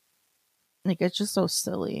 Like, it's just so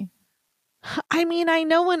silly. I mean, I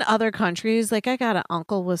know in other countries, like I got an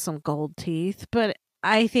uncle with some gold teeth, but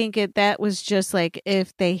I think that was just like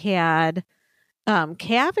if they had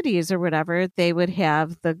cavities or whatever, they would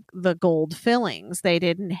have the gold fillings. They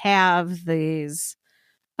didn't have these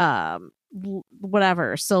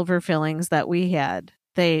whatever silver fillings that we had.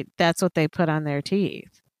 That's what they put on their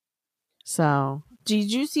teeth. So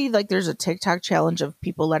did you see, like, there's a TikTok challenge of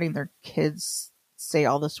people letting their kids say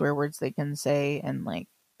all the swear words they can say and like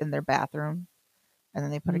in their bathroom, and then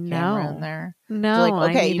they put a camera in there. No, so, like,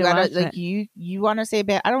 okay, you gotta like it. you want to say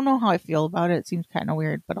bad. I don't know how I feel about it. It seems kind of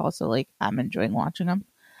weird, but also like I'm enjoying watching them.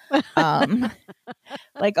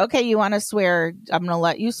 Like, okay, you want to swear? I'm gonna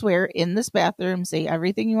let you swear in this bathroom. Say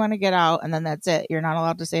everything you want to get out, and then that's it. You're not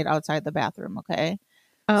allowed to say it outside the bathroom. Okay.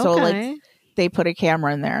 So like they put a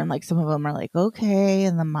camera in there, and like some of them are like, okay,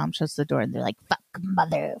 and the mom shuts the door, and they're like, fuck,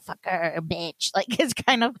 motherfucker, bitch. Like, it's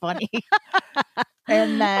kind of funny.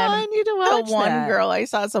 And then I need to watch the one that. girl, I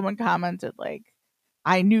saw someone commented like,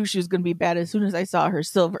 I knew she was gonna be bad as soon as I saw her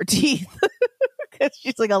silver teeth. Because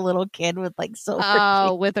she's like a little kid with like silver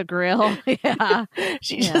teeth. With a grill. Yeah.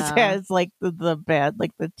 She just has like the bad,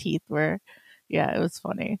 like the teeth where, yeah, it was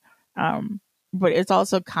funny. But it's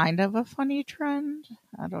also kind of a funny trend.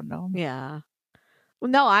 I don't know. Yeah.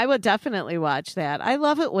 No, I would definitely watch that. I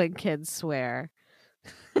love it when kids swear.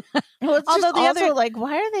 Well, it's just also like,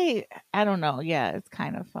 why are they? I don't know. Yeah, it's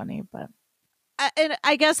kind of funny, but and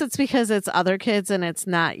I guess it's because it's other kids and it's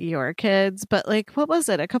not your kids. But like, what was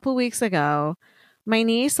it? A couple weeks ago, my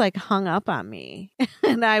niece like hung up on me,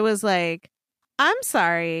 and I was like, "I'm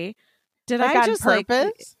sorry. Did like I on just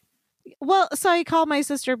purpose?" like?" Well, so I called my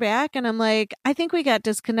sister back, and I'm like, "I think we got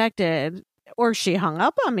disconnected." Or she hung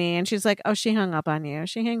up on me, and she's like, "Oh, she hung up on you.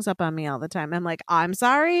 She hangs up on me all the time." I'm like, "I'm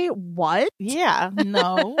sorry, what?" Yeah,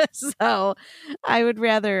 no. So I would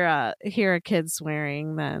rather hear a kid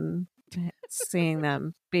swearing than seeing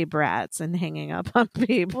them be brats and hanging up on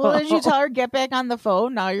people. Well, did you tell her get back on the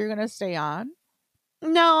phone? Now you're gonna stay on?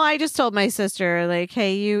 No, I just told my sister, like,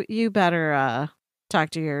 "Hey, you better talk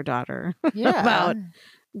to your daughter about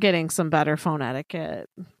getting some better phone etiquette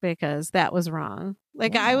because that was wrong."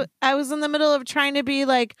 Like, yeah. I was in the middle of trying to be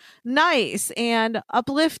like nice and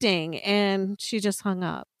uplifting, and she just hung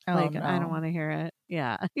up. Oh, like, no. I don't want to hear it.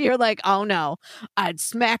 Yeah. You're like, "Oh no, I'd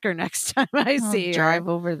smack her next time I see her." Drive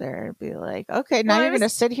over there and be like, okay, now you're going to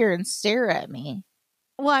sit here and stare at me.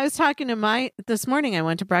 Well, I was talking to this morning, I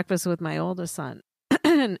went to breakfast with my oldest son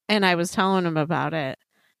and I was telling him about it.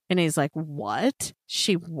 And he's like, "What?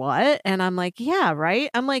 She what?" And I'm like, "Yeah, right."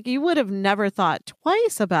 I'm like, "You would have never thought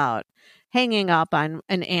twice about hanging up on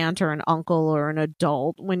an aunt or an uncle or an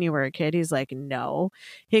adult when you were a kid." He's like, "No."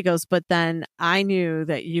 He goes, "But then I knew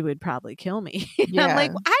that you would probably kill me." Yeah. I'm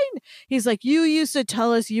like, he's like, "You used to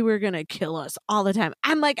tell us you were going to kill us all the time."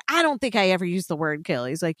 I'm like, "I don't think I ever used the word kill."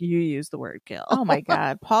 He's like, "You used the word kill." Oh my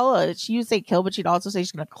God. Paula, she used to say kill, but she'd also say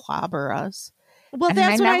she's going to clobber us. Well, and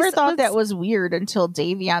that's I what never thought that was weird until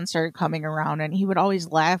Davion started coming around, and he would always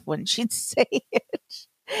laugh when she'd say it.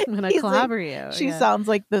 I'm gonna clobber you. She sounds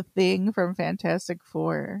like the Thing from Fantastic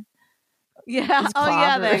Four. Yeah. Oh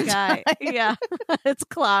yeah, that guy. Yeah. It's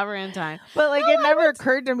clobbering time. But like, it never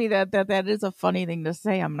occurred to me that is a funny thing to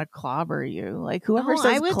say. I'm gonna clobber you. Like, whoever says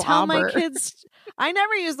I would clobber. tell my kids. I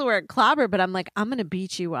never use the word clobber, but I'm like, I'm gonna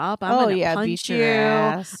beat you up. I'm gonna punch beat you. Your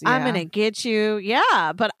ass. Yeah. I'm gonna get you.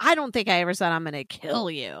 Yeah, but I don't think I ever said I'm gonna kill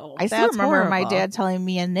you. I still remember my dad telling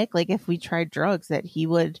me and Nick, like, if we tried drugs, that he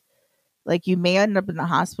would. Like, you may end up in the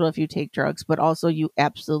hospital if you take drugs, but also you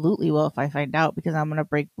absolutely will if I find out, because I'm going to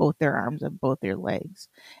break both their arms and both their legs.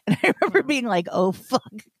 And I remember being like, oh,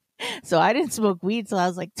 fuck. So I didn't smoke weed till I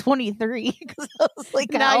was like 23. Because I was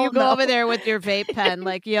like, now you go over there with your vape pen,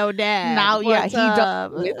 like, "Yo, Dad." Now, yeah, he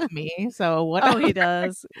up? does with me. So what? Oh, he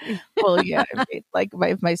does. Well, yeah. Like,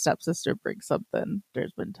 if my stepsister brings something,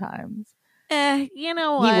 there's been times. You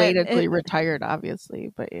know He what? waited till he retired,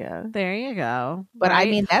 obviously, but yeah. There you go. But I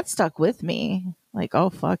right? mean, that stuck with me. Like, oh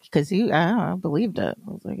fuck, because I don't know, I believed it.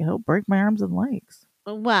 I was like, he'll break my arms and legs.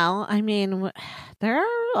 Well, I mean, there are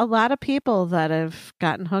a lot of people that have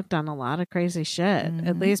gotten hooked on a lot of crazy shit.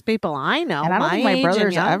 At least people I know. And I don't think my age brother's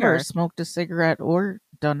and younger. ever smoked a cigarette or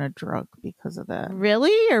done a drug because of that.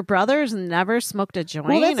 Really? Your brother's never smoked a joint?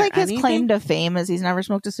 Well, that's like his anything? claim to fame is he's never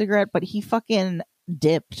smoked a cigarette, but he fucking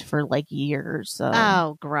dipped for like years. So.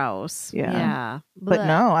 Oh, gross. Yeah. But Blech.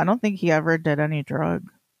 no, I don't think he ever did any drug.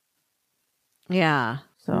 Yeah.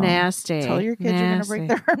 So Nasty. tell your kids you're going to break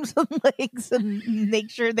their arms and legs and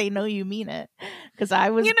make sure they know you mean it. Because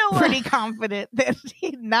I was pretty confident that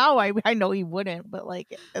now I know he wouldn't, but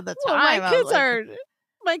like at the time,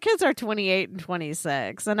 my kids are 28 and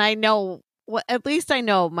 26, and I know. Well, at least I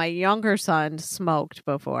know my younger son smoked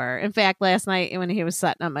before. In fact, last night when he was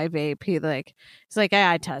setting up my vape, he's like,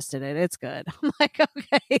 I tested it. It's good. I'm like,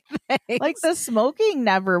 okay, thanks. Like the smoking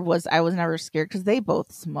I was never scared because they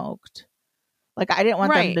both smoked. Like I didn't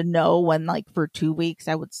want them to know when like for 2 weeks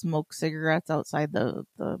I would smoke cigarettes outside the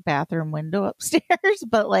bathroom window upstairs.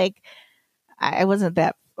 But like I wasn't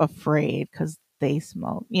that afraid because they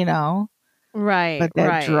smoke, you know? Right. But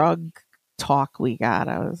that drug talk we got,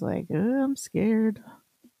 I was like, I'm scared.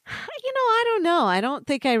 I don't know. I don't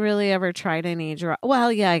think I really ever tried any drug.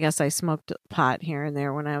 Well, yeah, I guess I smoked pot here and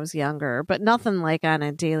there when I was younger, but nothing like on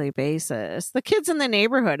a daily basis. The kids in the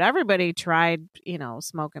neighborhood, everybody tried,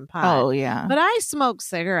 smoking pot. Oh, yeah. But I smoked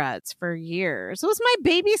cigarettes for years. It was my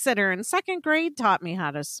babysitter in second grade taught me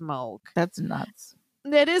how to smoke. That's nuts.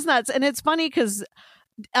 That is nuts. And it's funny because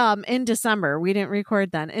in December, we didn't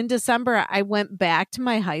record then. In December, I went back to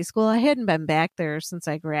my high school. I hadn't been back there since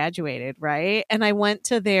I graduated, right? And I went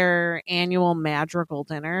to their annual madrigal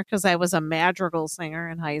dinner because I was a madrigal singer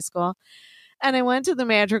in high school. And I went to the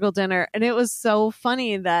madrigal dinner, and it was so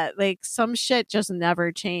funny that like some shit just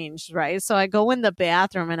never changed, right? So I go in the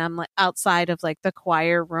bathroom, and I'm like outside of like the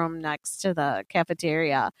choir room next to the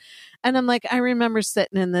cafeteria. And I'm like, I remember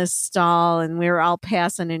sitting in this stall, and we were all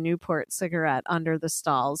passing a Newport cigarette under the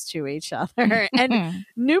stalls to each other. And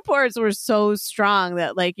Newports were so strong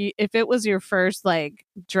that like if it was your first like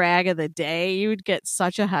drag of the day, you would get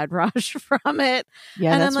such a head rush from it.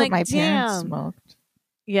 Yeah, and that's I'm what like, my parents smoked.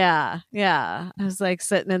 Yeah. I was like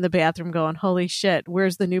sitting in the bathroom going, holy shit,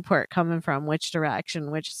 where's the Newport coming from? Which direction?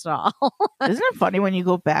 Which stall? Isn't it funny when you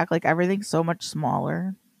go back, like everything's so much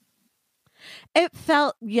smaller? It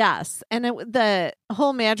felt, yes. And the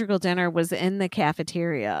whole madrigal dinner was in the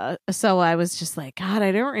cafeteria. So I was just like, God,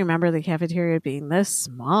 I don't remember the cafeteria being this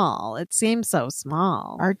small. It seems so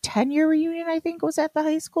small. Our 10-year reunion, I think, was at the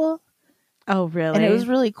high school. Oh, really? And it was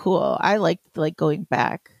really cool. I liked like going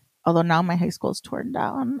back. Although now my high school's torn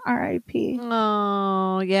down. R.I.P.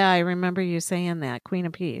 Oh, yeah. I remember you saying that. Queen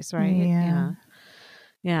of Peace, right?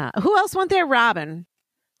 Yeah. Who else went there? Robin.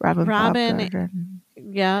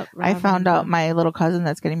 Yeah. I found out my little cousin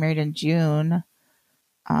that's getting married in June.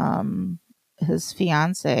 His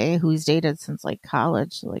fiance, who he's dated since like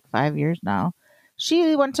college, like 5 years now.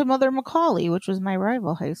 She went to Mother Macaulay, which was my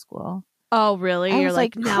rival high school. Oh, really? You're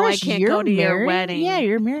like, now I can't go to your wedding. Yeah,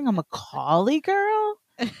 you're marrying a Macaulay girl?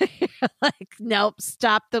 Like, nope,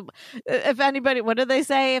 stop the if anybody, what do they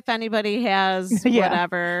say, if anybody has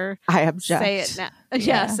whatever, I object, say it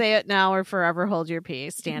now. Say it now or forever hold your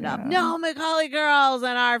peace. Stand up. No Macaulay girls in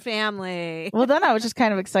our family. Well, then I was just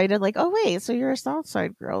kind of excited, like, oh wait, so you're a South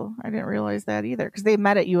Side girl. I didn't realize that either because they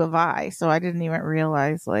met at U of I, so I didn't even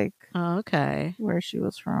realize like where she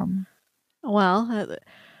was from. Well,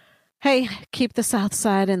 hey, keep the South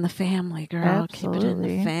Side in the family, girl. Absolutely. Keep it in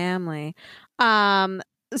the family.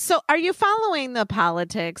 So are you following the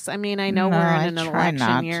politics? I mean, I know we're in an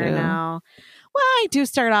election year now. Well, I do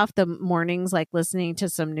start off the mornings like listening to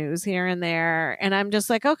some news here and there. And I'm just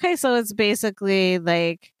like, okay, so it's basically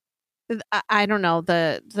like, I don't know.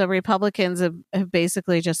 The Republicans have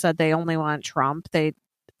basically just said they only want Trump.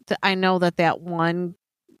 I know that one,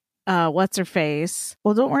 what's her face?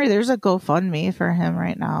 Well, don't worry. There's a GoFundMe for him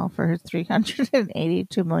right now for his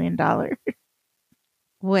 $382 million.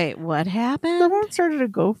 Wait, what happened? Someone started a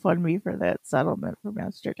GoFundMe for that settlement from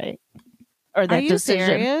yesterday. Or that Are you decision.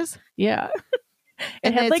 Serious? Yeah.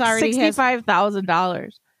 And it had like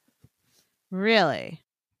 $65,000. Really?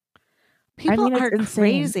 People are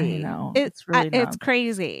crazy. I know. It's really it's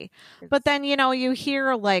crazy. But then, you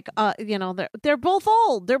hear like, they're both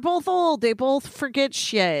old. They're both old. They both forget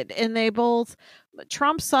shit. And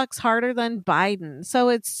Trump sucks harder than Biden. So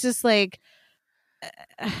it's just like...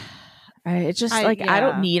 I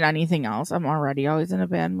don't need anything else. I'm already always in a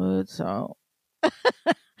bad mood, so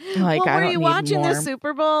Like, well, I were don't you need watching more. the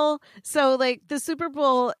Super Bowl? So like the Super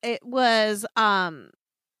Bowl, it was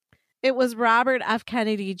Robert F.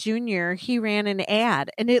 Kennedy Jr. He ran an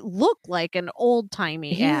ad and it looked like an old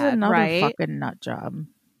timey He's ad, another right? fucking nut job.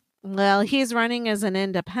 Well, he's running as an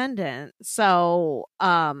independent. So,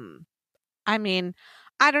 I mean,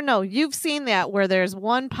 I don't know. You've seen that where there's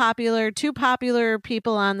two popular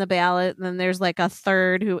people on the ballot, and then there's like a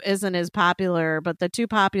third who isn't as popular, but the two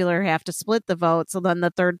popular have to split the vote. So then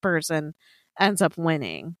the third person ends up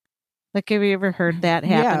winning. Like, have you ever heard that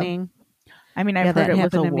Yeah. happening? I mean, I've Yeah, heard that it with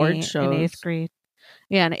happened to award me shows. in eighth grade.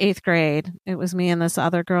 Yeah, in eighth grade, it was me and this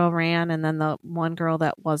other girl ran, and then the one girl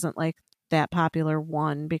that wasn't like that popular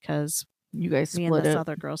won because You guys me and split this it.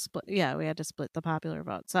 other girl split. Yeah, we had to split the popular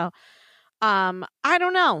vote. So, I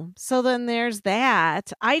don't know. So then there's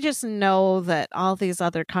that. I just know that all these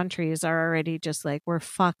other countries are already just like, we're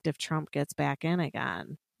fucked if Trump gets back in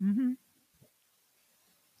again. Mm-hmm.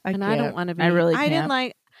 I don't want to be. I really I can't.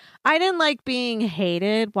 didn't like being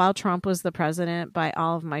hated while Trump was the president by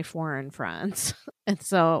all of my foreign friends, and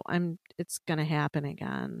so it's gonna happen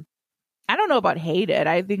again. I don't know about hated.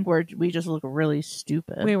 I think we just look really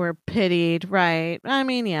stupid. We were pitied, right? I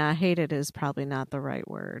mean, yeah, hated is probably not the right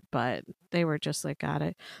word, but they were just like, got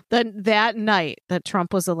it. That night that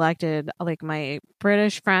Trump was elected, like my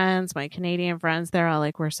British friends, my Canadian friends, they're all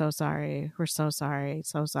like, "We're so sorry, we're so sorry,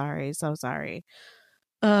 so sorry, so sorry."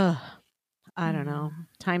 Ugh. I don't know.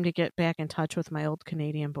 Time to get back in touch with my old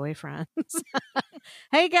Canadian boyfriends.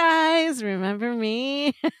 Hey guys, remember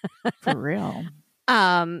me? For real.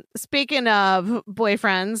 Speaking of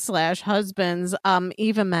boyfriends / husbands,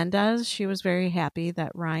 Eva Mendes, she was very happy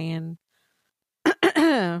that Ryan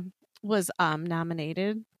was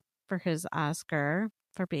nominated for his Oscar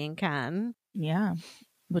for being Ken. Yeah.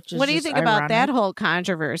 Which is what do you think about that whole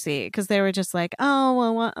controversy? Because they were just like, oh,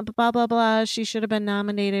 well, blah, blah, blah. She should have been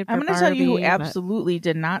nominated for I'm going to Barbie, tell you who but- absolutely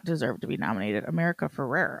did not deserve to be nominated. America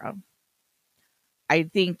Ferrera. I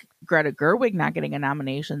think Greta Gerwig not getting a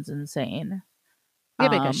nomination is insane. Yeah,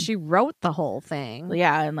 because she wrote the whole thing.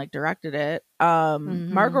 Yeah, and like directed it.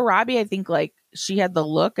 Margot Robbie, I think like she had the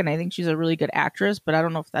look, and I think she's a really good actress, but I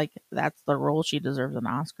don't know if like that's the role she deserves an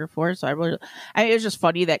Oscar for. So it's just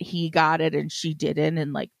funny that he got it and she didn't,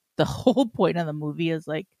 and like the whole point of the movie is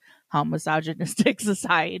like how misogynistic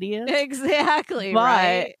society is. Exactly, But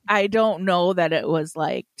right? I don't know that it was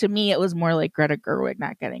like, to me, it was more like Greta Gerwig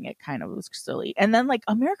not getting it kind of was silly. And then like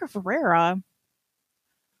America Ferrera,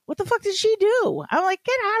 what the fuck did she do? I'm like,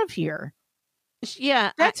 get out of here.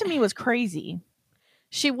 Yeah. That to me was crazy.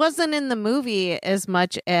 She wasn't in the movie as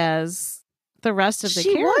much as the rest of the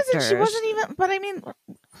characters. She wasn't even, but I mean,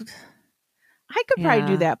 I could probably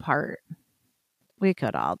do that part. We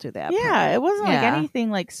could all do that. Yeah, part. it wasn't like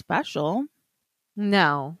anything like special.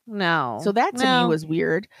 No. So that to me was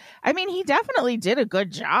weird. I mean, he definitely did a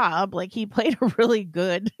good job. Like he played a really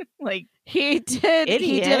good, like he did. Idiot.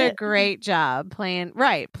 He did a great job playing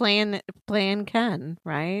Ken.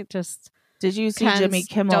 Right? Just did you see Ken's Jimmy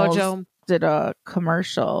Kimmel dojo. Did a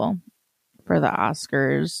commercial for the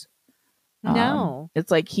Oscars? No,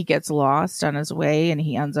 it's like he gets lost on his way and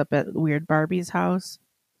he ends up at Weird Barbie's house.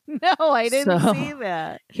 No, I didn't So, see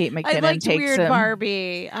that. Kate McKinnon I liked takes Weird him.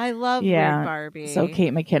 Barbie. I love Weird Barbie. So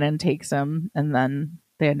Kate McKinnon takes him, and then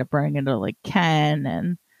they end up bringing into like Ken,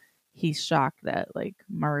 and he's shocked that like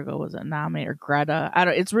Margot wasn't nominated or Greta.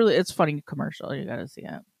 It's funny commercial. You got to see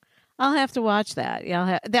it. I'll have to watch that.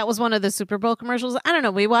 Yeah, that was one of the Super Bowl commercials. I don't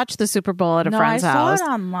know. We watched the Super Bowl at a friend's house. I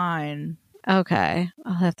saw it online. Okay,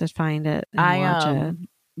 I'll have to find it and watch it.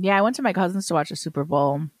 Yeah, I went to my cousin's to watch the Super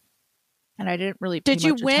Bowl. And I didn't really pay Did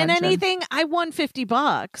you much win attention. anything? I won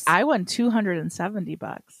 $50. I won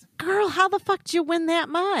 $270. Girl, how the fuck did you win that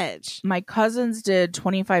much? My cousins did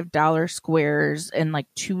 $25 squares and like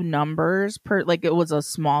 2 numbers per, like it was a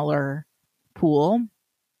smaller pool.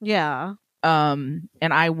 Yeah. And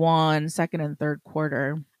I won second and third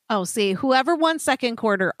quarter. Oh, see, whoever won second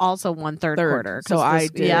quarter also won third quarter. So I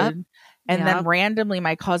did. Yep. And then randomly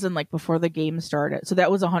my cousin, like before the game started, so that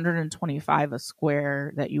was $125 a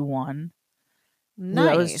square that you won. Nice. So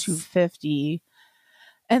that was $250.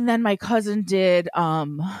 And then my cousin did I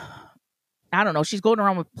don't know, she's going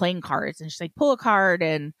around with playing cards and she's like, pull a card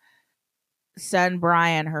and send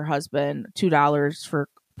Brian, her husband, $2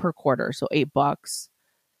 per quarter, so $8.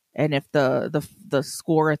 And if the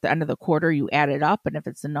score at the end of the quarter, you add it up, and if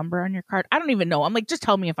it's the number on your card, I don't even know. I'm like, just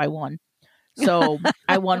tell me if I won. So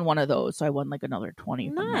I won one of those. So I won like another 20.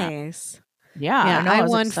 Nice. Yeah, I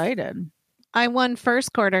was excited. I won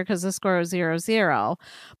first quarter because the score was 0-0.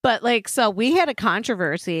 But like, so we had a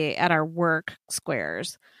controversy at our work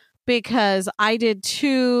squares because I did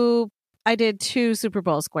 2 I did 2 Super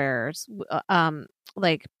Bowl squares,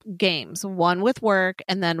 like games, one with work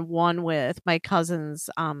and then one with my cousin's,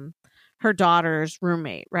 her daughter's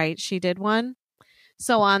roommate, right? She did one.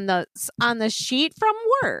 So on the sheet from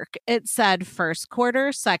work, it said first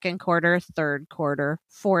quarter, second quarter, third quarter,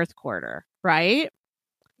 fourth quarter, right?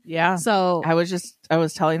 Yeah. So I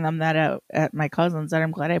was telling them that at my cousin's that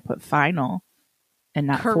I'm glad I put final and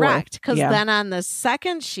not correct, fourth. because then on the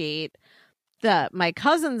second sheet, my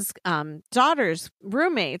cousin's daughter's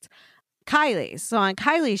roommates, Kylie. So on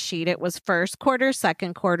Kylie's sheet, it was first quarter,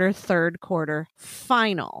 second quarter, third quarter,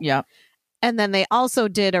 final. Yeah. And then they also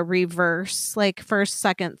did a reverse, like first,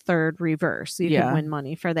 second, third reverse. So you could win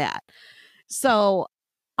money for that. So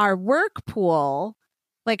our work pool,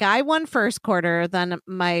 like I won first quarter, then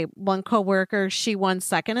my one coworker, she won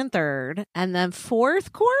second and third. And then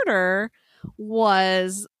fourth quarter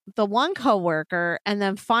was the one coworker, and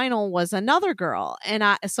then final was another girl. And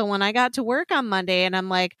so when I got to work on Monday, and I'm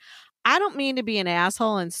like, I don't mean to be an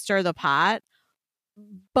asshole and stir the pot,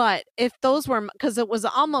 but if those were, because it was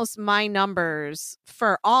almost my numbers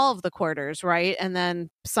for all of the quarters, right? And then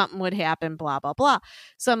something would happen, blah, blah, blah.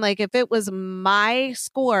 So I'm like, if it was my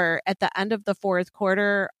score at the end of the fourth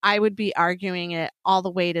quarter, I would be arguing it all the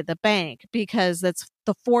way to the bank, because that's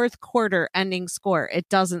the fourth quarter ending score. It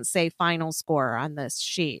doesn't say final score on this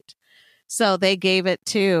sheet. So they gave it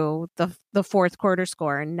to the fourth quarter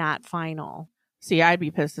score and not final. See, I'd be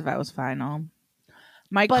pissed if I was final.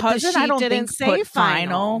 My But cousin, I don't didn't think say put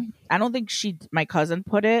final. I don't think my cousin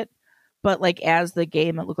put it, but like as the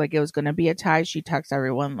game, it looked like it was going to be a tie. She texted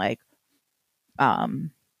everyone like, the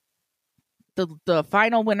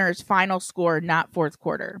final winner's final score, not fourth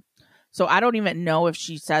quarter. So I don't even know if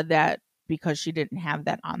she said that because she didn't have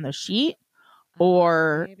that on the sheet,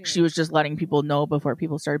 or Maybe. she was just letting people know before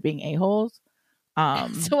people started being a-holes.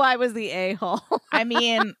 So I was the a-hole. I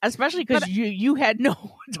mean, especially because you had no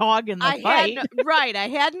dog in the fight. I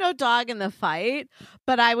had no dog in the fight,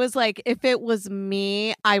 but I was like, if it was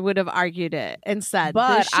me, I would have argued it and said,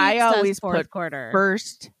 but I always put quarter,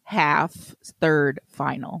 first half, third,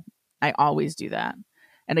 final. I always do that.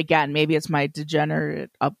 And again, maybe it's my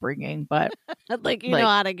degenerate upbringing, but like you know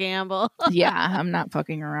how to gamble. Yeah, I'm not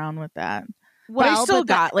fucking around with that. Well, but I still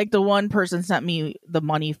got like the one person sent me the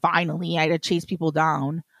money finally. I had to chase people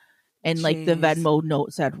down, and like the Venmo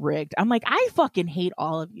note said rigged. I'm like, I fucking hate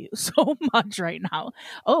all of you so much right now.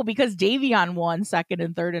 Oh, because Davion won second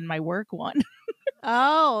and third and my work won.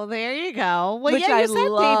 Oh, there you go. Well, Which yeah, you I said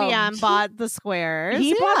loved. Davion bought the squares.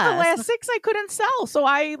 He bought the last 6 I couldn't sell. So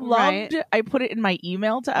I loved Right. I put it in my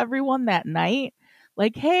email to everyone that night.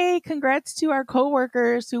 Like, hey, congrats to our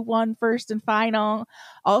coworkers who won first and final.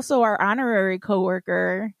 Also, our honorary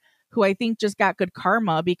coworker, who I think just got good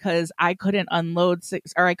karma because I couldn't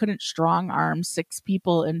I couldn't strong arm 6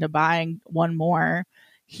 people into buying one more.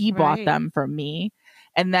 He bought them from me.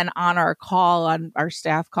 And then on our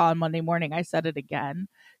staff call on Monday morning, I said it again.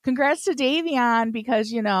 Congrats to Davion because,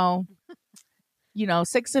 6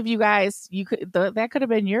 of you guys, that could have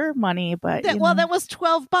been your money, but that was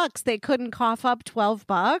 $12. They couldn't cough up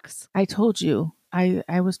 $12. I told you,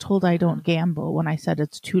 I was told I don't gamble when I said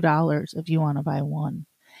it's $2 if you want to buy one.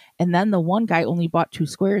 And then the one guy only bought 2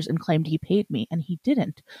 squares and claimed he paid me, and he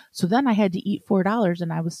didn't. So then I had to eat $4,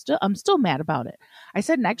 and I'm still mad about it. I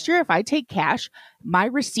said next year if I take cash, my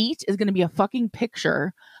receipt is going to be a fucking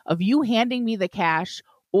picture of you handing me the cash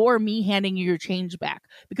or me handing you your change back,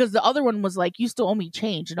 because the other one was like, you still owe me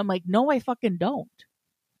change, and I'm like, no, I fucking don't.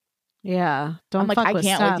 Yeah, don't. I'm like, I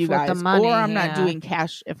can't with you guys, with or I'm not doing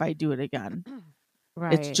cash if I do it again.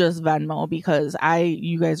 Right. It's just Venmo because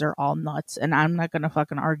you guys are all nuts, and I'm not gonna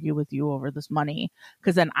fucking argue with you over this money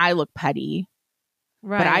because then I look petty.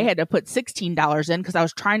 Right. But I had to put $16 in because I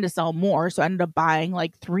was trying to sell more, so I ended up buying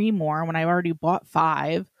like 3 more when I already bought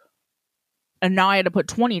 5. And now I had to put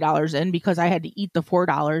 $20 in because I had to eat the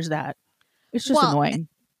 $4 that it's just annoying.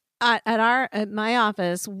 At my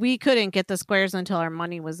office, we couldn't get the squares until our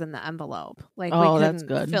money was in the envelope. Like, we couldn't that's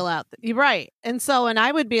good. Fill out. Right. And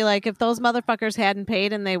I would be like, if those motherfuckers hadn't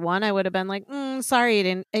paid and they won, I would have been like,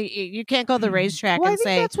 sorry, you can't go to the racetrack and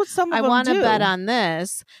say, that's what some of them want to do. bet on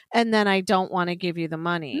this, and then I don't want to give you the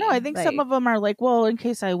money. No, I think some of them are like, well, in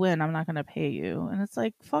case I win, I'm not going to pay you. And it's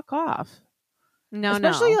like, fuck off. No,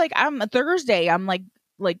 especially like I'm Thursday, I'm like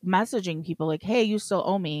messaging people like, hey, you still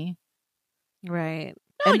owe me. Right.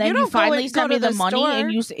 No, and then you finally send me the money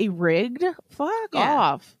and you say rigged? Fuck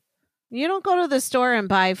off. You don't go to the store and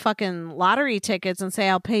buy fucking lottery tickets and say,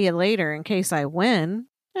 I'll pay you later in case I win.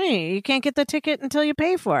 Hey, you can't get the ticket until you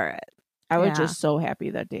pay for it. I was Yeah. just so happy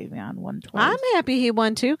that Davion won twice. I'm happy he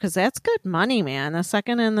won too, because that's good money, man. The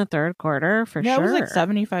second and the third quarter for Yeah, sure. it was like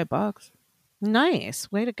 $75.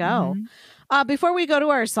 Nice. Way to go. Mhm. Before we go to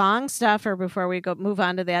our song stuff, or before we go move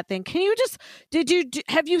on to that thing, can you just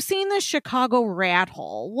have you seen the Chicago rat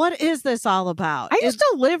hole? What is this all about? I used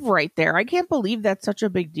to live right there. I can't believe that's such a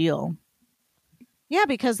big deal. Yeah,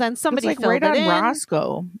 because then somebody it's like filled right it on in.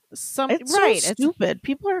 Roscoe. It's right. so stupid.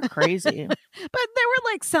 People are crazy. But they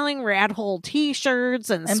were like selling rat hole T-shirts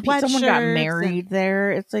and sweatshirts. Someone got married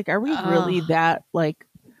there. It's like, are we really that like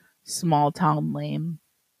small town lame?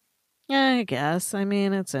 Yeah, I guess. I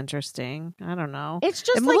mean, it's interesting. I don't know. It's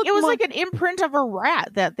just like it was like an imprint of a rat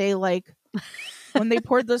that they like when they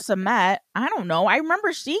poured the cement. I don't know. I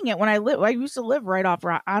remember seeing it when I used to live right off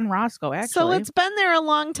on Roscoe. Actually, so it's been there a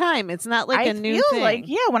long time. It's not like a new thing. Like,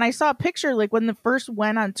 yeah, when I saw a picture, like when the first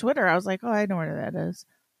went on Twitter, I was like, oh, I know where that is.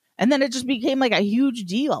 And then it just became like a huge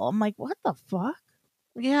deal. I'm like, what the fuck?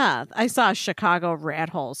 Yeah, I saw a Chicago rat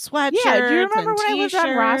hole sweatshirt. Yeah, do you remember when I was on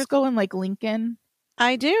T-shirts? Roscoe and like Lincoln?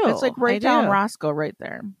 I do. It's like right down Roscoe, right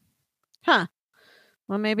there. Huh.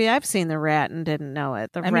 Well, maybe I've seen the rat and didn't know it.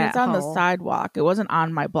 I mean, it's on the sidewalk. It wasn't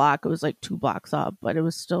on my block. It was like 2 blocks up, but it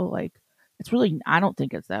was still like, it's really, I don't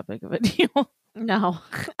think it's that big of a deal. No,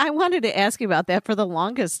 I wanted to ask you about that for the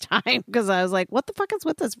longest time because I was like, what the fuck is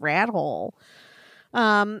with this rat hole?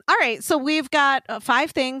 All right. So we've got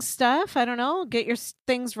 5 things stuff. I don't know. Get your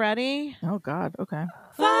things ready. Oh, God. Okay.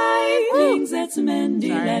 5 things that Mandy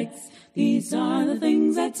likes. These are the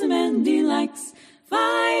things that Mandy likes.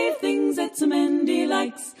 5 things that Mandy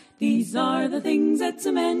likes. These are the things that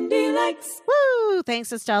Mandy likes. Woo! Thanks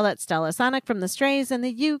to Stella at Stella Sonic from the Strays in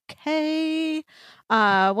the UK.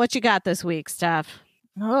 What you got this week, Steph?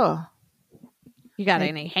 Oh. You got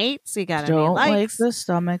any hates? You got any don't likes? like the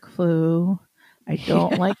stomach flu. I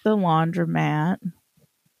don't like the laundromat.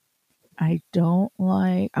 I don't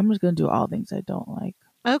like... I'm just going to do all things I don't like.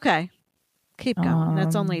 Okay. Keep going.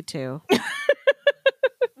 That's only 2.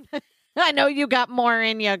 I know you got more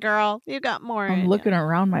in you, girl. You got more in you. I'm looking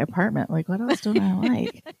around my apartment like, what else don't I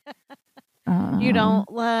like? You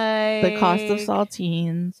don't like... the cost of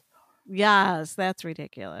saltines. Yes, that's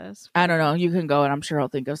ridiculous. I don't know. You can go and I'm sure I'll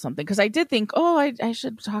think of something. Because I did think, I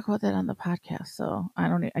should talk about that on the podcast. So I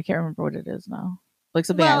can't remember what it is now. Like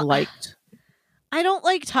something I liked. I don't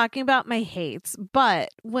like talking about my hates, but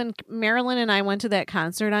when Marilyn and I went to that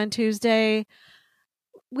concert on Tuesday,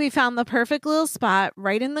 we found the perfect little spot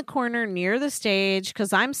right in the corner near the stage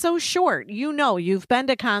because I'm so short. You know, you've been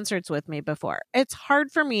to concerts with me before. It's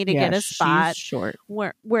hard for me to get a spot short.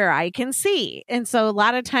 where I can see. And so a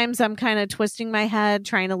lot of times I'm kind of twisting my head,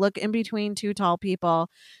 trying to look in between 2 tall people.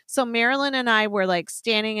 So Marilyn and I were like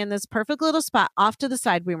standing in this perfect little spot off to the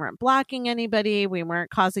side. We weren't blocking anybody. We weren't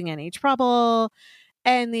causing any trouble.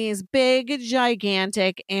 And these big,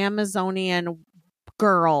 gigantic Amazonian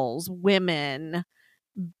women,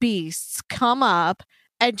 beasts come up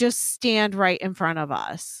and just stand right in front of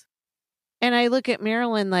us. And I look at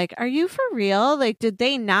Marilyn like, are you for real? Like, did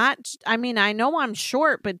they not? I mean, I know I'm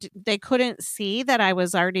short, but they couldn't see that I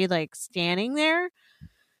was already like standing there.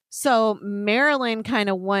 So Marilyn kind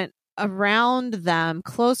of went around them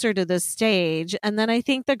closer to the stage. And then I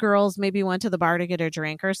think the girls maybe went to the bar to get a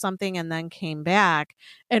drink or something and then came back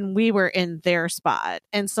and we were in their spot.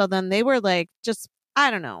 And so then they were like, just, I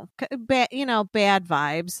don't know, bad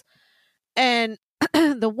vibes. And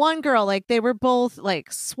the one girl, like they were both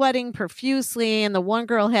like sweating profusely. And the one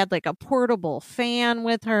girl had like a portable fan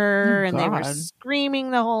with her and they were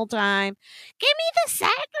screaming the whole time, give me the set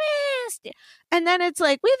list. And then it's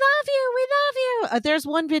like, we love you. We love you. There's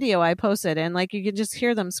one video I posted and like you could just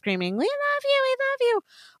hear them screaming, we love you. We love you.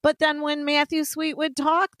 But then when Matthew Sweet would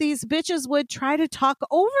talk, these bitches would try to talk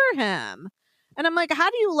over him. And I'm like, how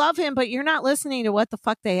do you love him, but you're not listening to what the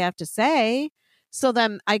fuck they have to say? So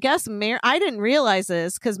then I guess I didn't realize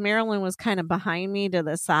this because Marilyn was kind of behind me to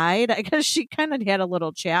the side. I guess she kind of had a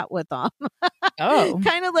little chat with them. Oh.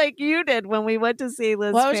 Kind of like you did when we went to see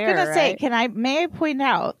Liz Well, I was Fair, going to say, right? may I point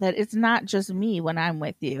out that it's not just me when I'm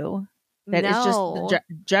with you. That it's just the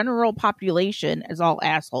general population is all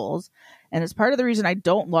assholes. And it's part of the reason I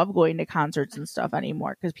don't love going to concerts and stuff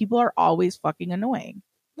anymore because people are always fucking annoying.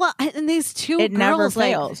 Well, and these 2 girls, never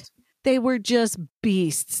fails. Like, they were just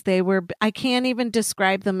beasts. I can't even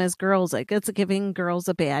describe them as girls. Like it's giving girls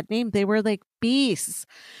a bad name. They were like beasts.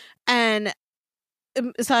 And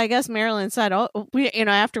so I guess Marilyn said,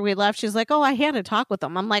 after we left, she's like, oh, I had to talk with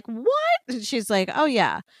them. I'm like, what? And she's like, oh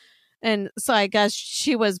yeah. And so I guess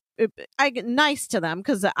she was nice to them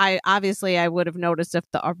because I would have noticed if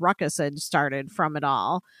a ruckus had started from it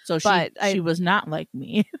all. So she was not like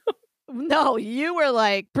me. No, you were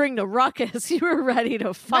like, bring the ruckus. You were ready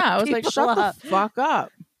to fuck I was like, people shut up. the fuck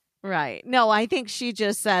up. Right. No, I think she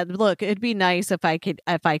just said, look, it'd be nice if I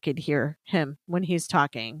could hear him when he's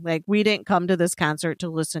talking. Like, we didn't come to this concert to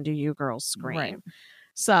listen to you girls scream. Right.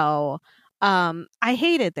 So I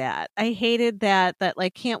hated that. I hated that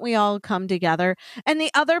like, can't we all come together? And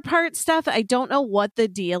the other part, Steph, I don't know what the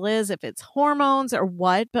deal is, if it's hormones or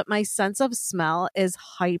what, but my sense of smell is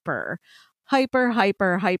hyper.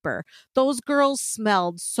 Those girls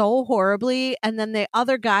smelled so horribly. And then the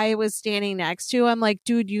other guy was standing next to, I'm like,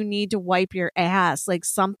 dude, you need to wipe your ass. Like,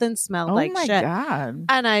 something smelled like shit. Oh my God.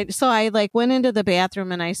 And I like went into the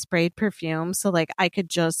bathroom and I sprayed perfume. So like I could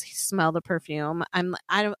just smell the perfume.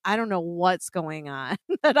 I don't know what's going on.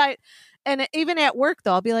 And even at work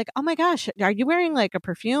though, I'll be like, oh my gosh, are you wearing like a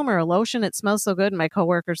perfume or a lotion? It smells so good. And my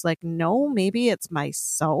coworker's like, no, maybe it's my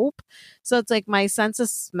soap. So it's like my sense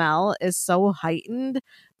of smell is so heightened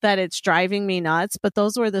that it's driving me nuts. But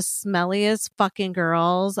those were the smelliest fucking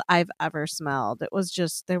girls I've ever smelled.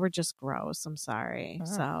 They were just gross. I'm sorry. Oh.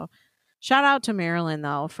 So shout out to Marilyn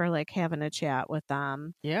though for like having a chat with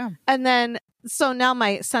them. Yeah. And then, so now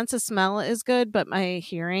my sense of smell is good, but my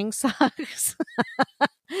hearing sucks.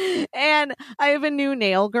 And I have a new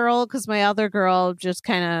nail girl because my other girl just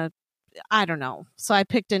kind of, I don't know. So I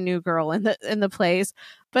picked a new girl in the place.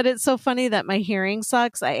 But it's so funny that my hearing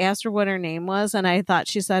sucks. I asked her what her name was, and I thought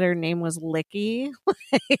she said her name was Licky.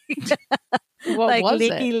 What like was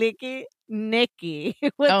Licky, Nikki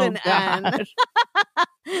with an God. N.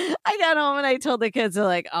 I got home and I told the kids, they're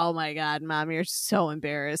like, oh my God, Mom, you're so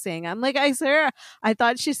embarrassing. I'm like, I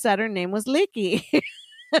thought she said her name was Licky.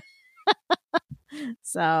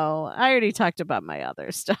 So I already talked about my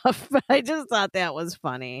other stuff, but I just thought that was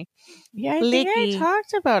funny. Yeah, I think I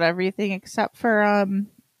talked about everything except for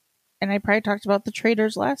and I probably talked about The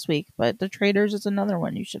Traitors last week, but The Traitors is another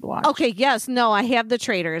one you should watch. Okay, yes, no, I have The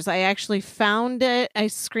Traitors. I actually found it. I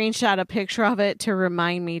screenshot a picture of it to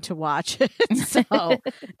remind me to watch it. So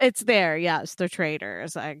it's there. Yes, The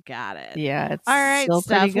Traitors. I got it. Yeah, it's all right, still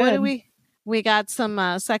Steph. pretty good. What do we got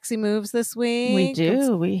some sexy moves this week? We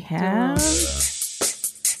do. We have.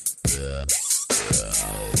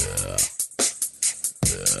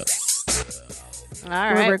 All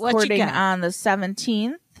right, we're what you recording got? on the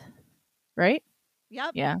 17th, right?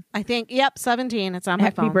 Yep. Yeah. I think, 17. It's on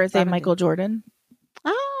my phone. Happy birthday, 17. Michael Jordan.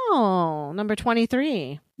 Oh, number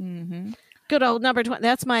 23. Mm-hmm. Good old number 20.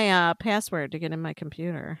 That's my password to get in my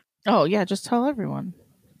computer. Oh, yeah. Just tell everyone.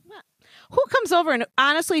 Who comes over and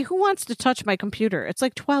honestly, who wants to touch my computer? It's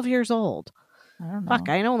like 12 years old. I don't know. Fuck,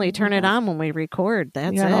 I only turn it on when we record. That's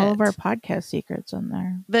we got it. all of our podcast secrets in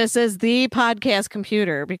there. This is the podcast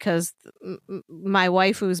computer because my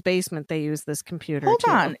waifu's basement, they use this computer. Hold too.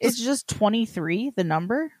 on. It's just 23, the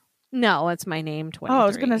number? No, it's my name, 23. Oh, I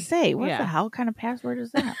was going to say, what the hell kind of password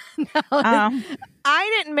is that? No,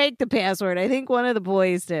 I didn't make the password. I think one of the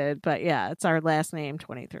boys did. But yeah, it's our last name,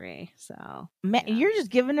 23. So You're just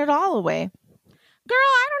giving it all away. Girl,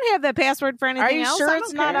 I don't have that password for anything else. Are you sure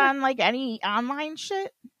it's not on like any online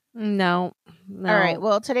shit? No. All right.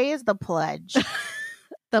 Well, today is the pledge.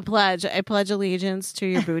 The pledge. I pledge allegiance to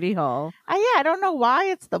your booty hole. I don't know why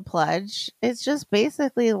it's the pledge. It's just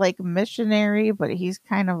basically like missionary, but he's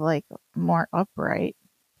kind of like more upright.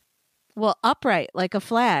 Well, upright, like a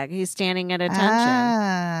flag. He's standing at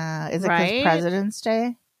attention. Is it because President's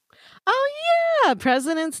Day? Oh, yeah.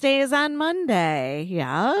 President's Day is on Monday.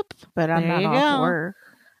 Yep. But I'm not off work.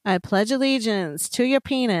 I pledge allegiance to your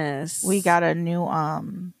penis. We got a new,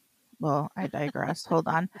 well, I digress. Hold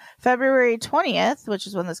on. February 20th, which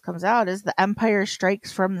is when this comes out, is The Empire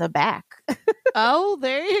Strikes from the Back. Oh,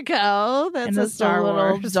 there you go. That's and a it's Star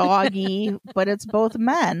little Wars doggy, but it's both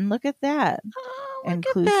men. Look at that. Oh,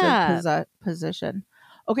 inclusive position.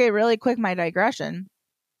 Okay, really quick, my digression.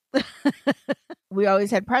 We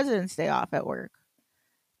always had President's Day off at work.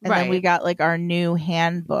 And then we got like our new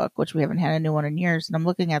handbook, which we haven't had a new one in years. And I'm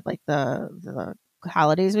looking at like the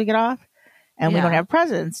holidays we get off. And we don't have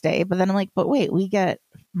President's Day. But then I'm like, but wait, we get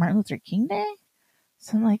Martin Luther King Day?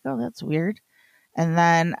 So I'm like, oh, that's weird. And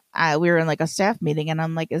then we were in like a staff meeting. And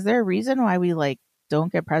I'm like, is there a reason why we like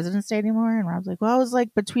don't get President's Day anymore? And Rob's like, well, I was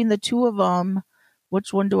like, between the two of them,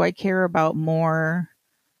 which one do I care about more?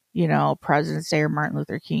 You know, President's Day or Martin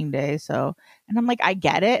Luther King Day. So, and I'm like, I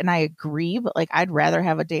get it. And I agree. But like, I'd rather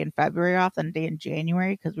have a day in February off than a day in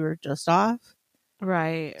January because we were just off.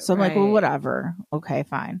 Right. So I'm like, well, whatever. Okay,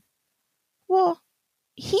 fine. Well,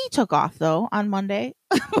 he took off though on Monday.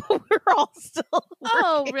 We're all still working.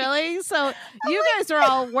 Oh, really? So you guys are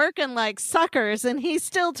all working like suckers and he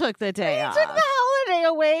still took the day off. He took the holiday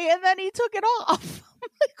away and then he took it off. I'm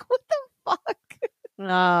like, what the fuck?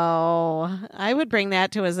 Oh, I would bring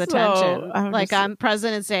that to his attention. Like on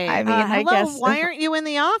President's Day. I mean, I hello, guess why aren't you in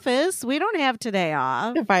the office? We don't have today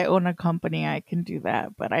off. if I own a company, I can do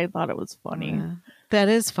that. But I thought it was funny. Yeah, that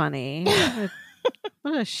is funny.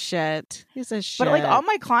 What a shit. He's a shit. But like all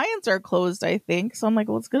my clients are closed, I think. So I'm like,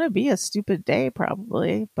 well, it's going to be a stupid day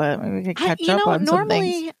probably. But maybe we can catch up on some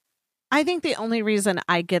things. I think the only reason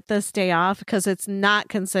I get this day off, because it's not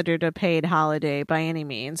considered a paid holiday by any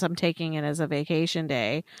means. I'm taking it as a vacation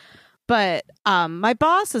day. But my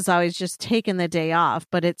boss has always just taken the day off,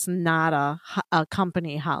 but it's not a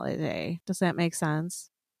company holiday. Does that make sense?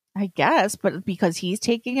 I guess, but because he's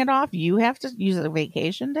taking it off, you have to use a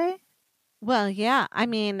vacation day? Well, yeah. I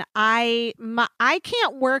mean, I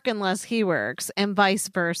can't work unless he works, and vice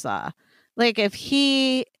versa. Like if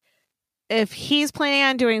he's planning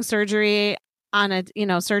on doing surgery on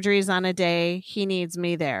surgeries on a day, he needs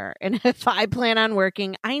me there. And if I plan on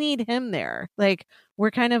working, I need him there. Like we're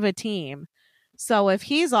kind of a team. So if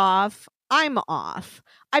he's off, I'm off.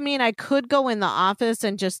 I mean, I could go in the office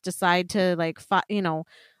and just decide to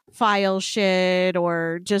file shit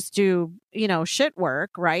or just do, shit work,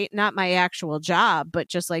 right? Not my actual job, but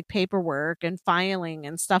just like paperwork and filing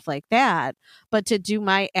and stuff like that. But to do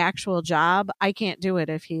my actual job, I can't do it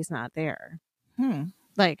if he's not there.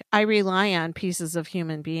 Like I rely on pieces of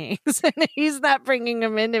human beings and he's not bringing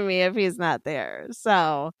them into me if he's not there.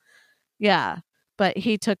 So yeah, but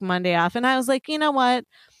he took Monday off and I was like, you know what?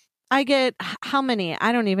 I get how many?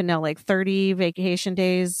 I don't even know, like 30 vacation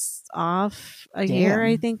days off a year,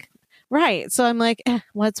 I think. Right. So I'm like,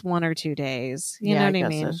 what's 1 or 2 days? You know what I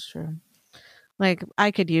mean? That's true. Like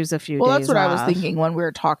I could use a few days. Well, that's what off. I was thinking when we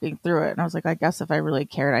were talking through it. And I was like, I guess if I really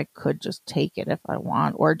cared, I could just take it if I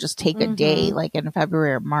want, or just take a day like in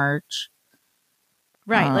February or March.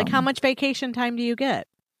 Right. Like how much vacation time do you get?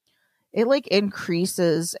 It like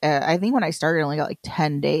increases. I think when I started, I only got like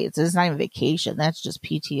 10 days. It's not even vacation. That's just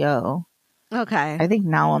PTO. Okay. I think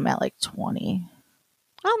now I'm at like 20.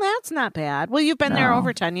 Oh, that's not bad. Well, you've been there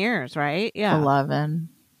over 10 years, right? Yeah. 11.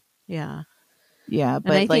 Yeah. Yeah.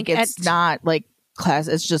 But like it's not like class.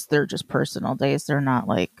 It's just, they're just personal days. They're not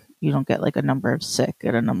like, you don't get like a number of sick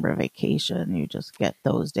and a number of vacation. You just get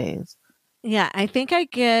those days. Yeah. I think I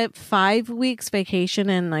get 5 weeks vacation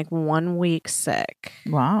and like 1 week sick.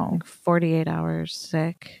 Wow. Like 48 hours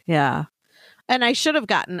sick. Yeah. And I should have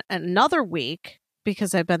gotten another week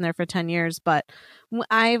because I've been there for 10 years, but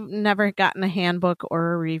I've never gotten a handbook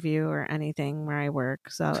or a review or anything where I work.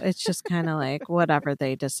 So it's just kind of like whatever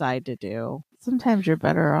they decide to do. Sometimes you're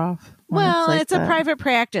better off. Well, it's a private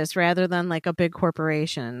practice rather than like a big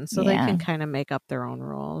corporation. So they can kind of make up their own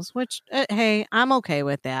rules, which, hey, I'm okay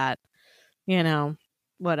with that.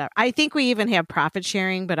 Whatever. I think we even have profit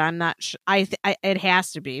sharing, but I'm not it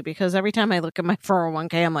has to be, because every time I look at my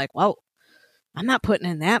 401k, I'm like, whoa, I'm not putting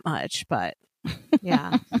in that much, but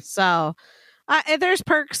yeah. So there's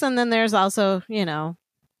perks, and then there's also,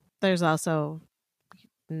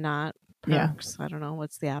 not perks. I don't know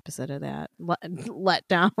what's the opposite of that.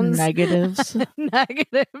 Letdowns, negatives,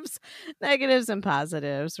 negatives and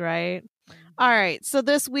positives, right? All right. So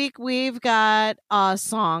this week we've got a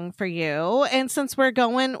song for you, and since we're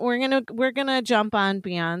gonna jump on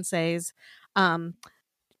Beyonce's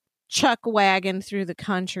Chuck Wagon Through the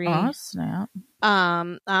Country. Oh snap.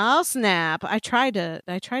 Oh snap. I tried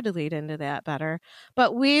to lead into that better.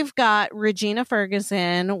 But we've got Regina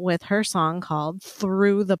Ferguson with her song called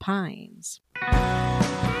Through the Pines.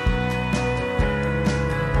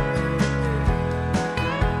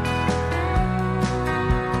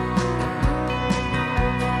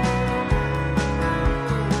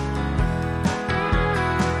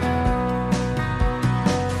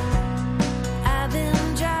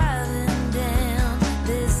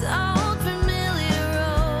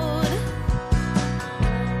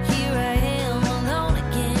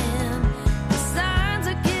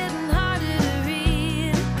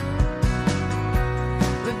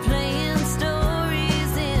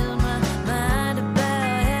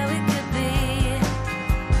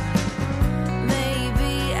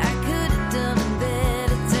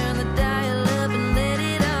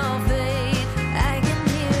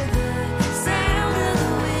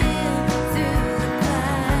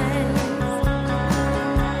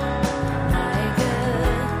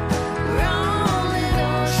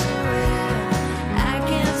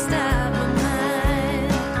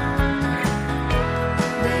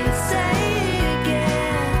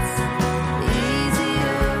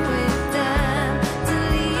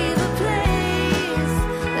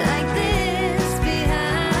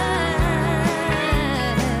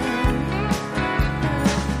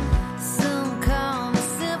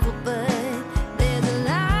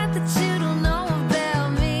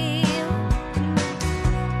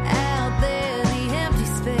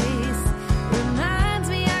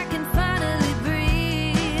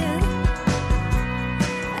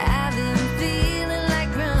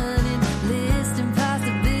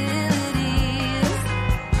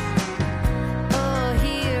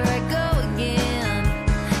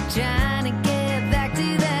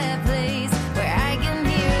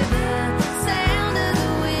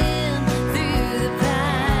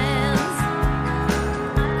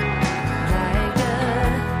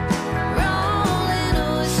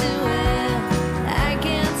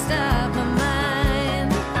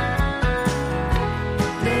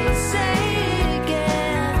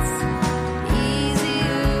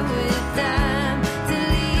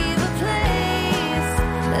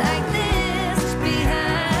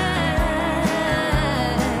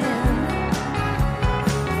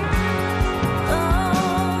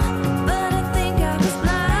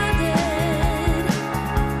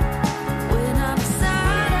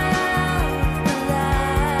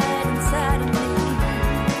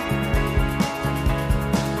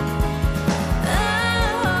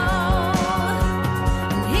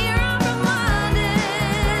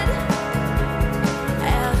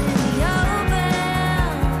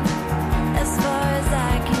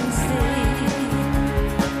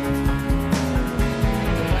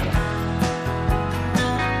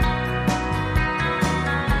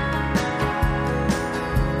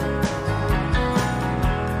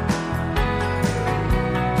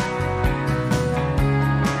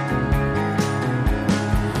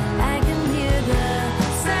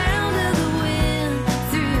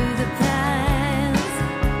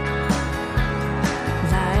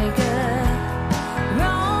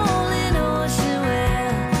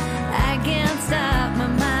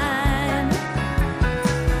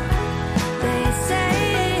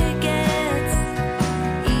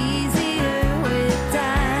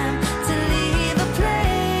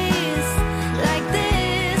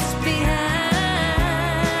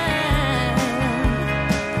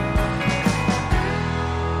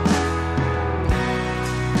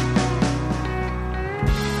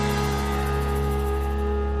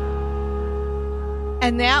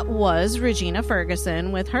 And that was Regina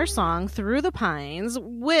Ferguson with her song Through the Pines,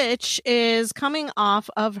 which is coming off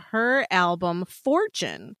of her album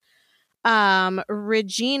Fortune.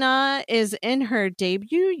 Regina is in her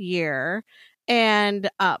debut year, and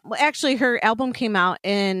actually her album came out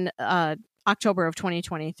in October of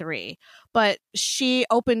 2023, but she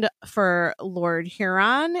opened for Lord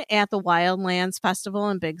Huron at the Wildlands Festival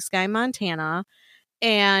in Big Sky, Montana.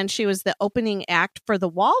 And she was the opening act for the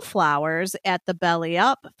Wallflowers at the Belly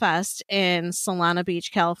Up Fest in Solana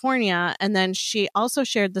Beach, California. And then she also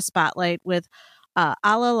shared the spotlight with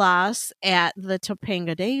Alalas at the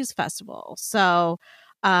Topanga Days Festival. So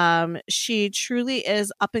she truly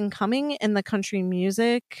is up and coming in the country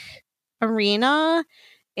music arena.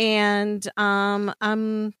 And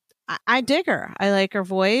I dig her. I like her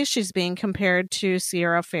voice. She's being compared to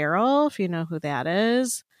Sierra Farrell, if you know who that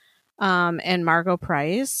is. And Margot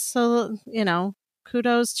Price. So,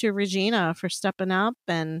 kudos to Regina for stepping up,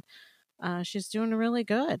 and she's doing really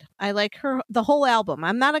good. I like the whole album.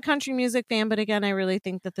 I'm not a country music fan, but again, I really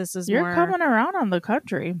think that this is You're coming around on the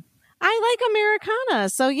country. I like Americana.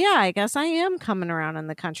 So yeah, I guess I am coming around on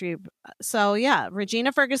the country. So yeah,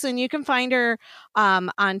 Regina Ferguson, you can find her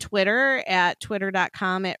on Twitter at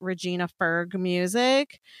twitter.com at Regina Ferg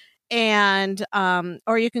Music. And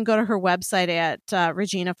or you can go to her website at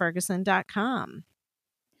reginaferguson.com.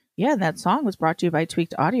 Yeah, and that song was brought to you by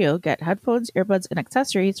Tweaked Audio. Get headphones, earbuds, and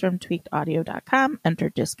accessories from tweakedaudio.com. Enter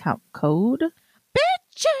discount code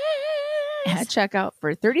Bitches at checkout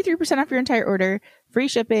for 33% off your entire order, free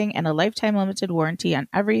shipping, and a lifetime limited warranty on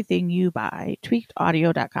everything you buy.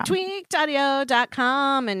 Tweakedaudio.com.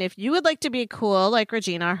 Tweakedaudio.com. And if you would like to be cool like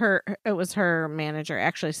Regina, it was her manager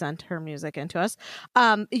actually sent her music into us.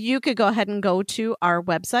 You could go ahead and go to our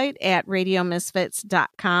website at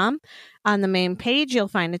radiomisfits.com. On the main page, you'll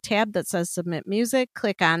find a tab that says Submit Music.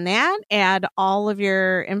 Click on that. Add all of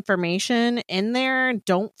your information in there.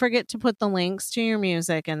 Don't forget to put the links to your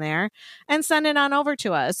music in there and send it on over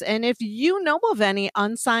to us. And if you know of any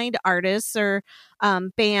unsigned artists or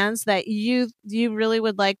bands that you really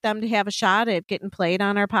would like them to have a shot at getting played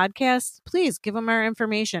on our podcast, please give them our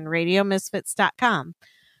information, radiomisfits.com.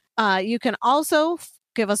 You can also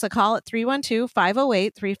give us a call at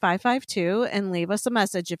 312-508-3552 and leave us a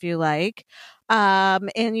message if you like.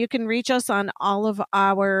 And you can reach us on all of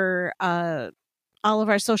our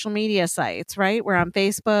social media sites, right? We're on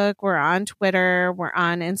Facebook, we're on Twitter, we're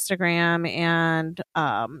on Instagram, and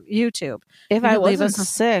YouTube. If I wasn't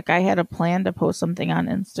sick, I had a plan to post something on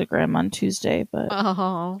Instagram on Tuesday, but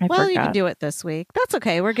I forgot. You can do it this week. That's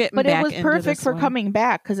okay. We're getting but back it was into perfect this for one. coming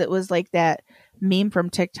back because it was like that meme from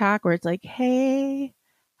TikTok where it's like, hey,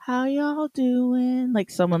 how y'all doing? Like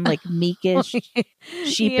someone like meekish,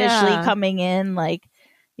 sheepishly coming in. Like,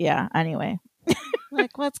 yeah, anyway.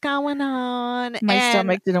 Like, what's going on? My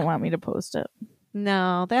stomach didn't want me to post it.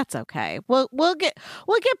 No, that's okay. We'll get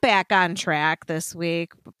back on track this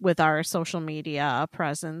week with our social media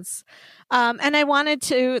presence. And I wanted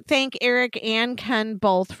to thank Eric and Ken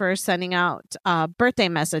both for sending out birthday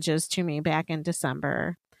messages to me back in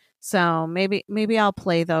December. So maybe I'll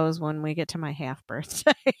play those when we get to my half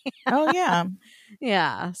birthday. Oh yeah.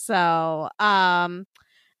 Yeah. So and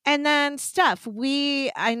then Steph,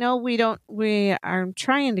 I know we are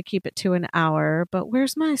trying to keep it to an hour, but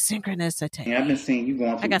where's my synchronicity? Yeah, I've been seeing you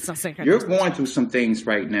going through. I got some synchronicity. You're going through some things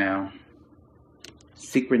right now.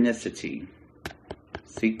 Synchronicity.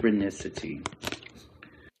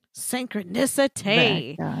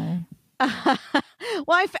 That guy.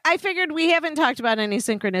 Well, I figured we haven't talked about any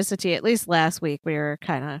synchronicity. At least last week, we were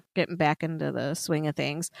kind of getting back into the swing of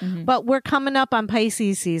things. Mm-hmm. But we're coming up on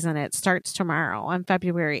Pisces season. It starts tomorrow on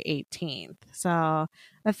February 18th. So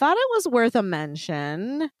I thought it was worth a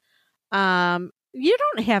mention. You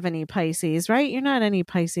don't have any Pisces, right? You're not any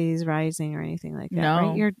Pisces rising or anything like that, no.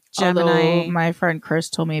 right? You're Gemini. Although my friend Chris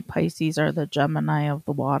told me Pisces are the Gemini of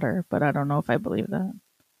the water, but I don't know if I believe that.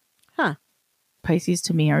 Huh. Pisces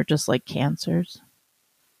to me are just like Cancers.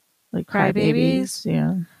 Like crybabies.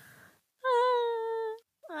 Yeah.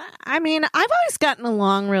 I mean, I've always gotten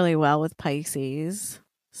along really well with Pisces.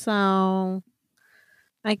 So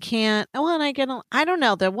I can't. Well, I don't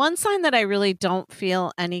know. The one sign that I really don't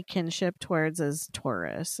feel any kinship towards is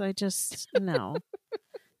Taurus. I just, no.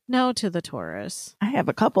 No to the Taurus. I have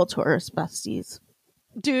a couple Taurus besties.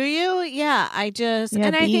 Do you? Yeah, I just. Yeah,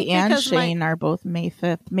 and I think and Shane are both May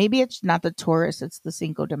 5th. Maybe it's not the Taurus, it's the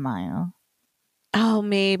Cinco de Mayo. Oh,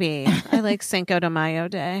 maybe. I like Cinco de Mayo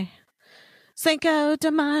Day. Cinco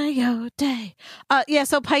de Mayo Day. Yeah,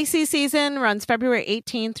 so Pisces season runs February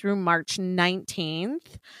 18th through March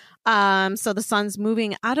 19th. So the sun's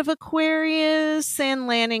moving out of Aquarius and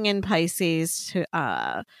landing in Pisces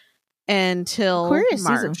until Aquarius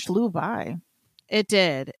March. season flew by. It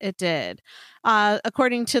did.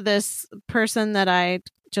 According to this person that I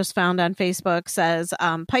just found on Facebook, says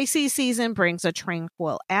Pisces season brings a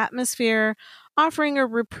tranquil atmosphere, offering a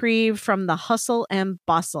reprieve from the hustle and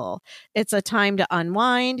bustle. It's a time to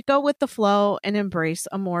unwind, go with the flow, and embrace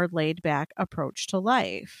a more laid-back approach to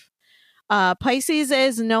life. Pisces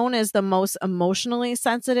is known as the most emotionally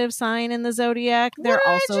sensitive sign in the zodiac. What did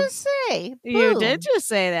I just say? You Boom. did just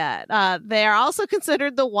say that. They are also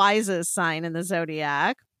considered the wisest sign in the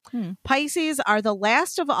zodiac. Pisces are the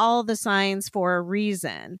last of all the signs for a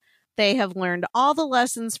reason. They have learned all the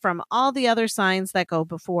lessons from all the other signs that go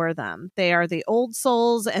before them. They are the old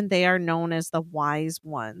souls, and they are known as the wise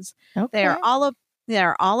ones. Okay. They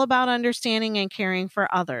are all about understanding and caring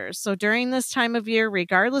for others. So during this time of year,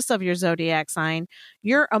 regardless of your zodiac sign,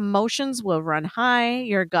 your emotions will run high,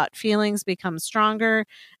 your gut feelings become stronger,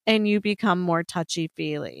 and you become more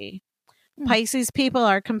touchy-feely. Pisces people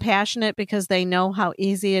are compassionate because they know how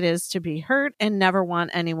easy it is to be hurt and never want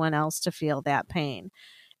anyone else to feel that pain.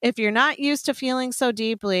 If you're not used to feeling so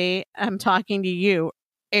deeply, I'm talking to you,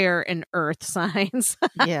 air and earth signs.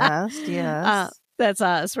 Yes. That's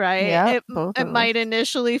us, right? Yeah, It might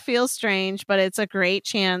initially feel strange, but it's a great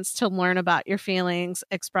chance to learn about your feelings,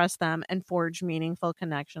 express them, and forge meaningful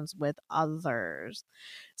connections with others.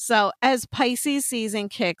 So as Pisces season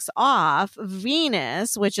kicks off,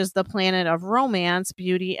 Venus, which is the planet of romance,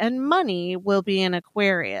 beauty, and money, will be in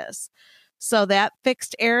Aquarius. So that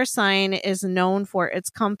fixed air sign is known for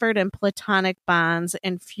its comfort and platonic bonds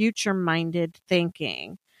and future-minded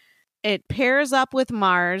thinking. It pairs up with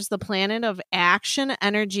Mars, the planet of action,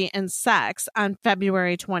 energy, and sex, on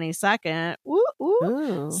February 22nd,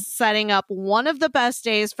 setting up one of the best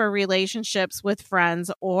days for relationships with friends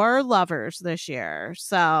or lovers this year.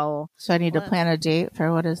 So I need to plan a date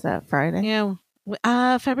for, what is that, Friday? Yeah.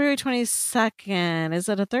 February 22nd. Is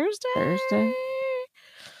it a Thursday?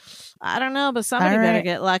 I don't know, but somebody better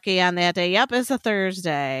get lucky on that day. Yep, it's a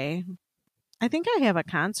Thursday. I think I have a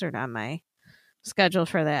concert on my schedule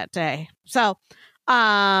for that day. So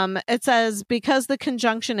it says, because the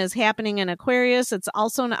conjunction is happening in Aquarius, it's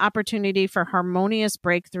also an opportunity for harmonious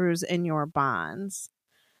breakthroughs in your bonds.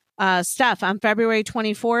 Steph, on February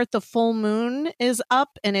 24th, the full moon is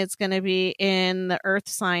up, and it's going to be in the earth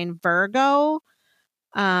sign Virgo.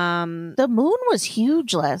 The moon was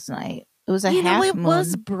huge last night. It was a half moon. It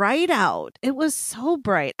was bright out. It was so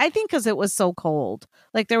bright. I think because it was so cold.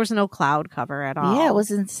 Like, there was no cloud cover at all. Yeah, it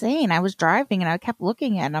was insane. I was driving and I kept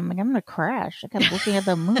looking at it. I'm like, I'm going to crash. I kept looking at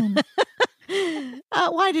the moon.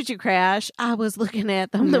 Why did you crash? I was looking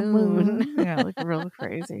at the moon. Yeah, like real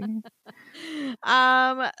crazy.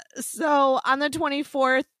 So on the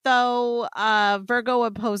 24th, though, Virgo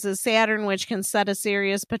opposes Saturn, which can set a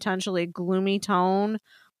serious, potentially gloomy tone.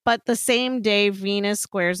 But the same day, Venus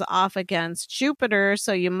squares off against Jupiter,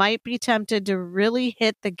 so you might be tempted to really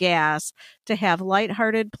hit the gas to have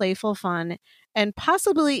lighthearted, playful fun, and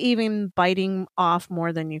possibly even biting off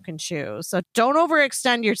more than you can chew. So don't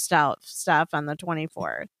overextend your stuff on the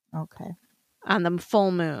 24th. Okay. On the full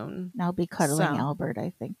moon. I'll be cuddling Albert,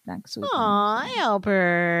 I think, next week. Aw,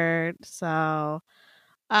 Albert. So...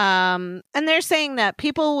 and they're saying that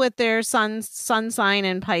people with their sun sign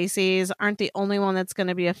in Pisces aren't the only one that's going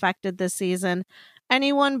to be affected this season.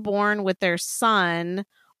 Anyone born with their sun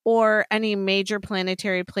or any major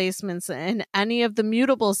planetary placements in any of the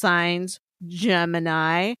mutable signs,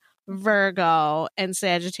 Gemini, Virgo, and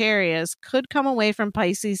Sagittarius, could come away from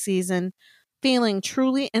Pisces season feeling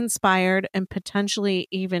truly inspired and potentially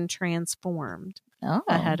even transformed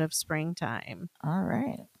ahead of springtime. All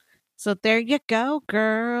right. So there you go,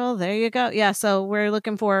 girl. There you go. Yeah, so we're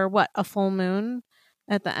looking for, a full moon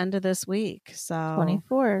at the end of this week. So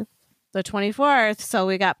 24th. The 24th. So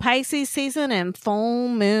we got Pisces season and full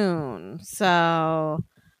moon. So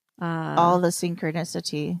all the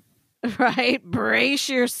synchronicity. Right? Brace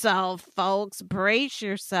yourself, folks. Brace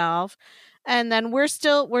yourself. And then we're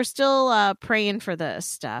still praying for this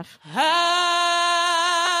stuff.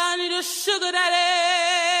 I need a sugar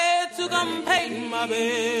daddy to come pay my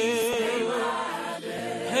bills.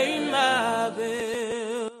 Pay my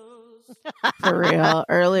bills. For real.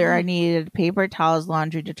 Earlier, I needed paper towels,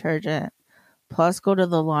 laundry detergent, plus go to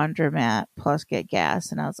the laundromat, plus get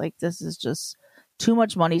gas. And I was like, this is just too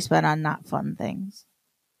much money spent on not fun things.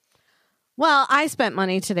 Well, I spent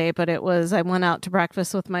money today, but I went out to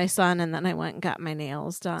breakfast with my son, and then I went and got my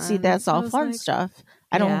nails done. See, that's all fun stuff.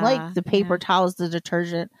 I don't like the paper towels, the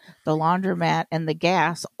detergent, the laundromat, and the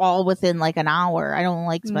gas all within like an hour. I don't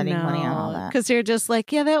like spending money on all that. Because you're just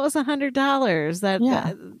like, yeah, that was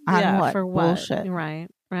 $100. For what? Bullshit. Right.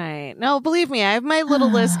 No, believe me, I have my little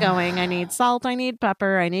list going. I need salt, I need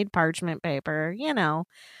pepper, I need parchment paper,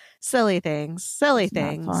 silly things.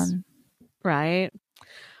 Not fun. Right.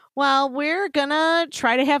 Well, we're gonna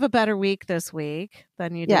try to have a better week this week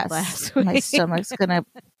than you did last week. My stomach's gonna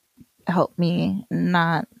help me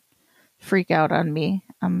not freak out on me.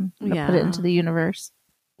 I'm gonna put it into the universe.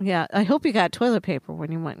 Yeah, I hope you got toilet paper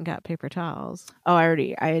when you went and got paper towels. Oh,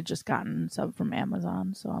 I had just gotten some from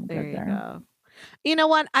Amazon, so I'm good there. Go. You know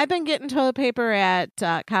what? I've been getting toilet paper at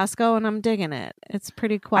Costco, and I'm digging it. It's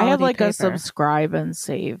pretty quality. I have like paper. a subscribe and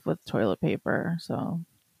save with toilet paper, so.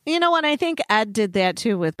 You know what? I think Ed did that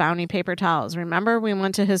too with Bounty paper towels. Remember, we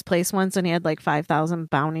went to his place once and he had like 5,000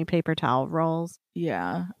 Bounty paper towel rolls.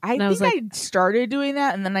 Yeah, I think I started doing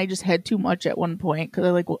that, and then I just had too much at one point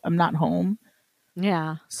because I'm not home.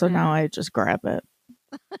 Yeah. So now I just grab it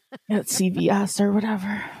at CVS or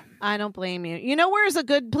whatever. I don't blame you. You know where's a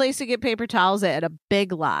good place to get paper towels at? A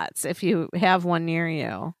Big Lots, if you have one near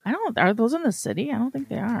you. Are those in the city? I don't think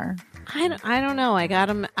they are. I don't know. I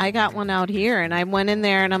got one out here, and I went in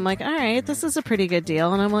there, and I'm like, all right, this is a pretty good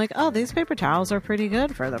deal. And I'm like, oh, these paper towels are pretty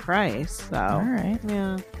good for the price. So, all right.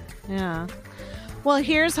 Yeah. Well,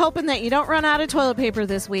 here's hoping that you don't run out of toilet paper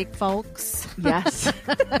this week, folks. Yes.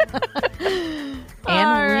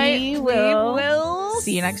 And we will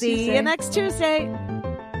see you next Tuesday. See you next Tuesday.